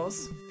player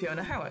was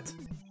Fiona Howard.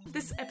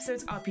 This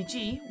episode's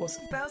RPG was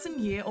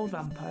 1,000-Year-Old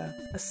Vampire,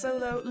 a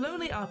solo,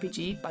 lonely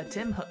RPG by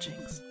Tim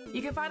Hutchings.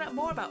 You can find out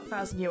more about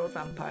 1,000-Year-Old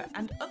Vampire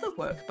and other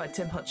work by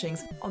Tim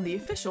Hutchings on the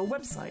official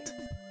website.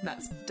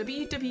 That's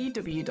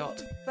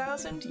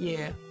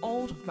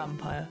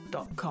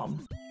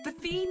www.1000yearoldvampire.com. The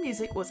theme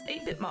music was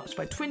 8-Bit March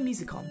by Twin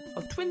Musicon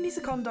of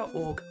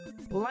twinmusicon.org,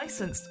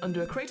 licensed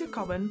under a Creative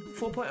Commons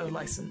 4.0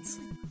 license.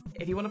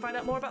 If you want to find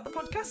out more about the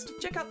podcast,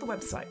 check out the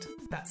website.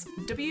 That's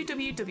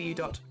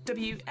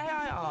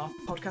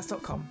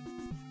www.wairpodcast.com.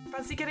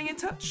 Fancy getting in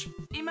touch?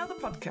 Email the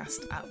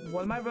podcast at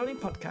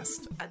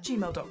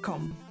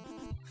whatamirollingpodcast@gmail.com.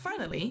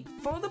 Finally,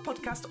 follow the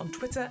podcast on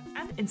Twitter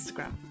and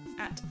Instagram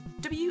at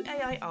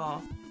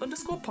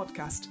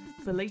WAIR_podcast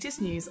for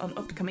latest news on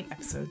upcoming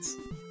episodes.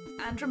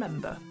 And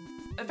remember,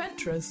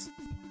 adventurers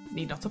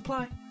need not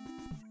apply.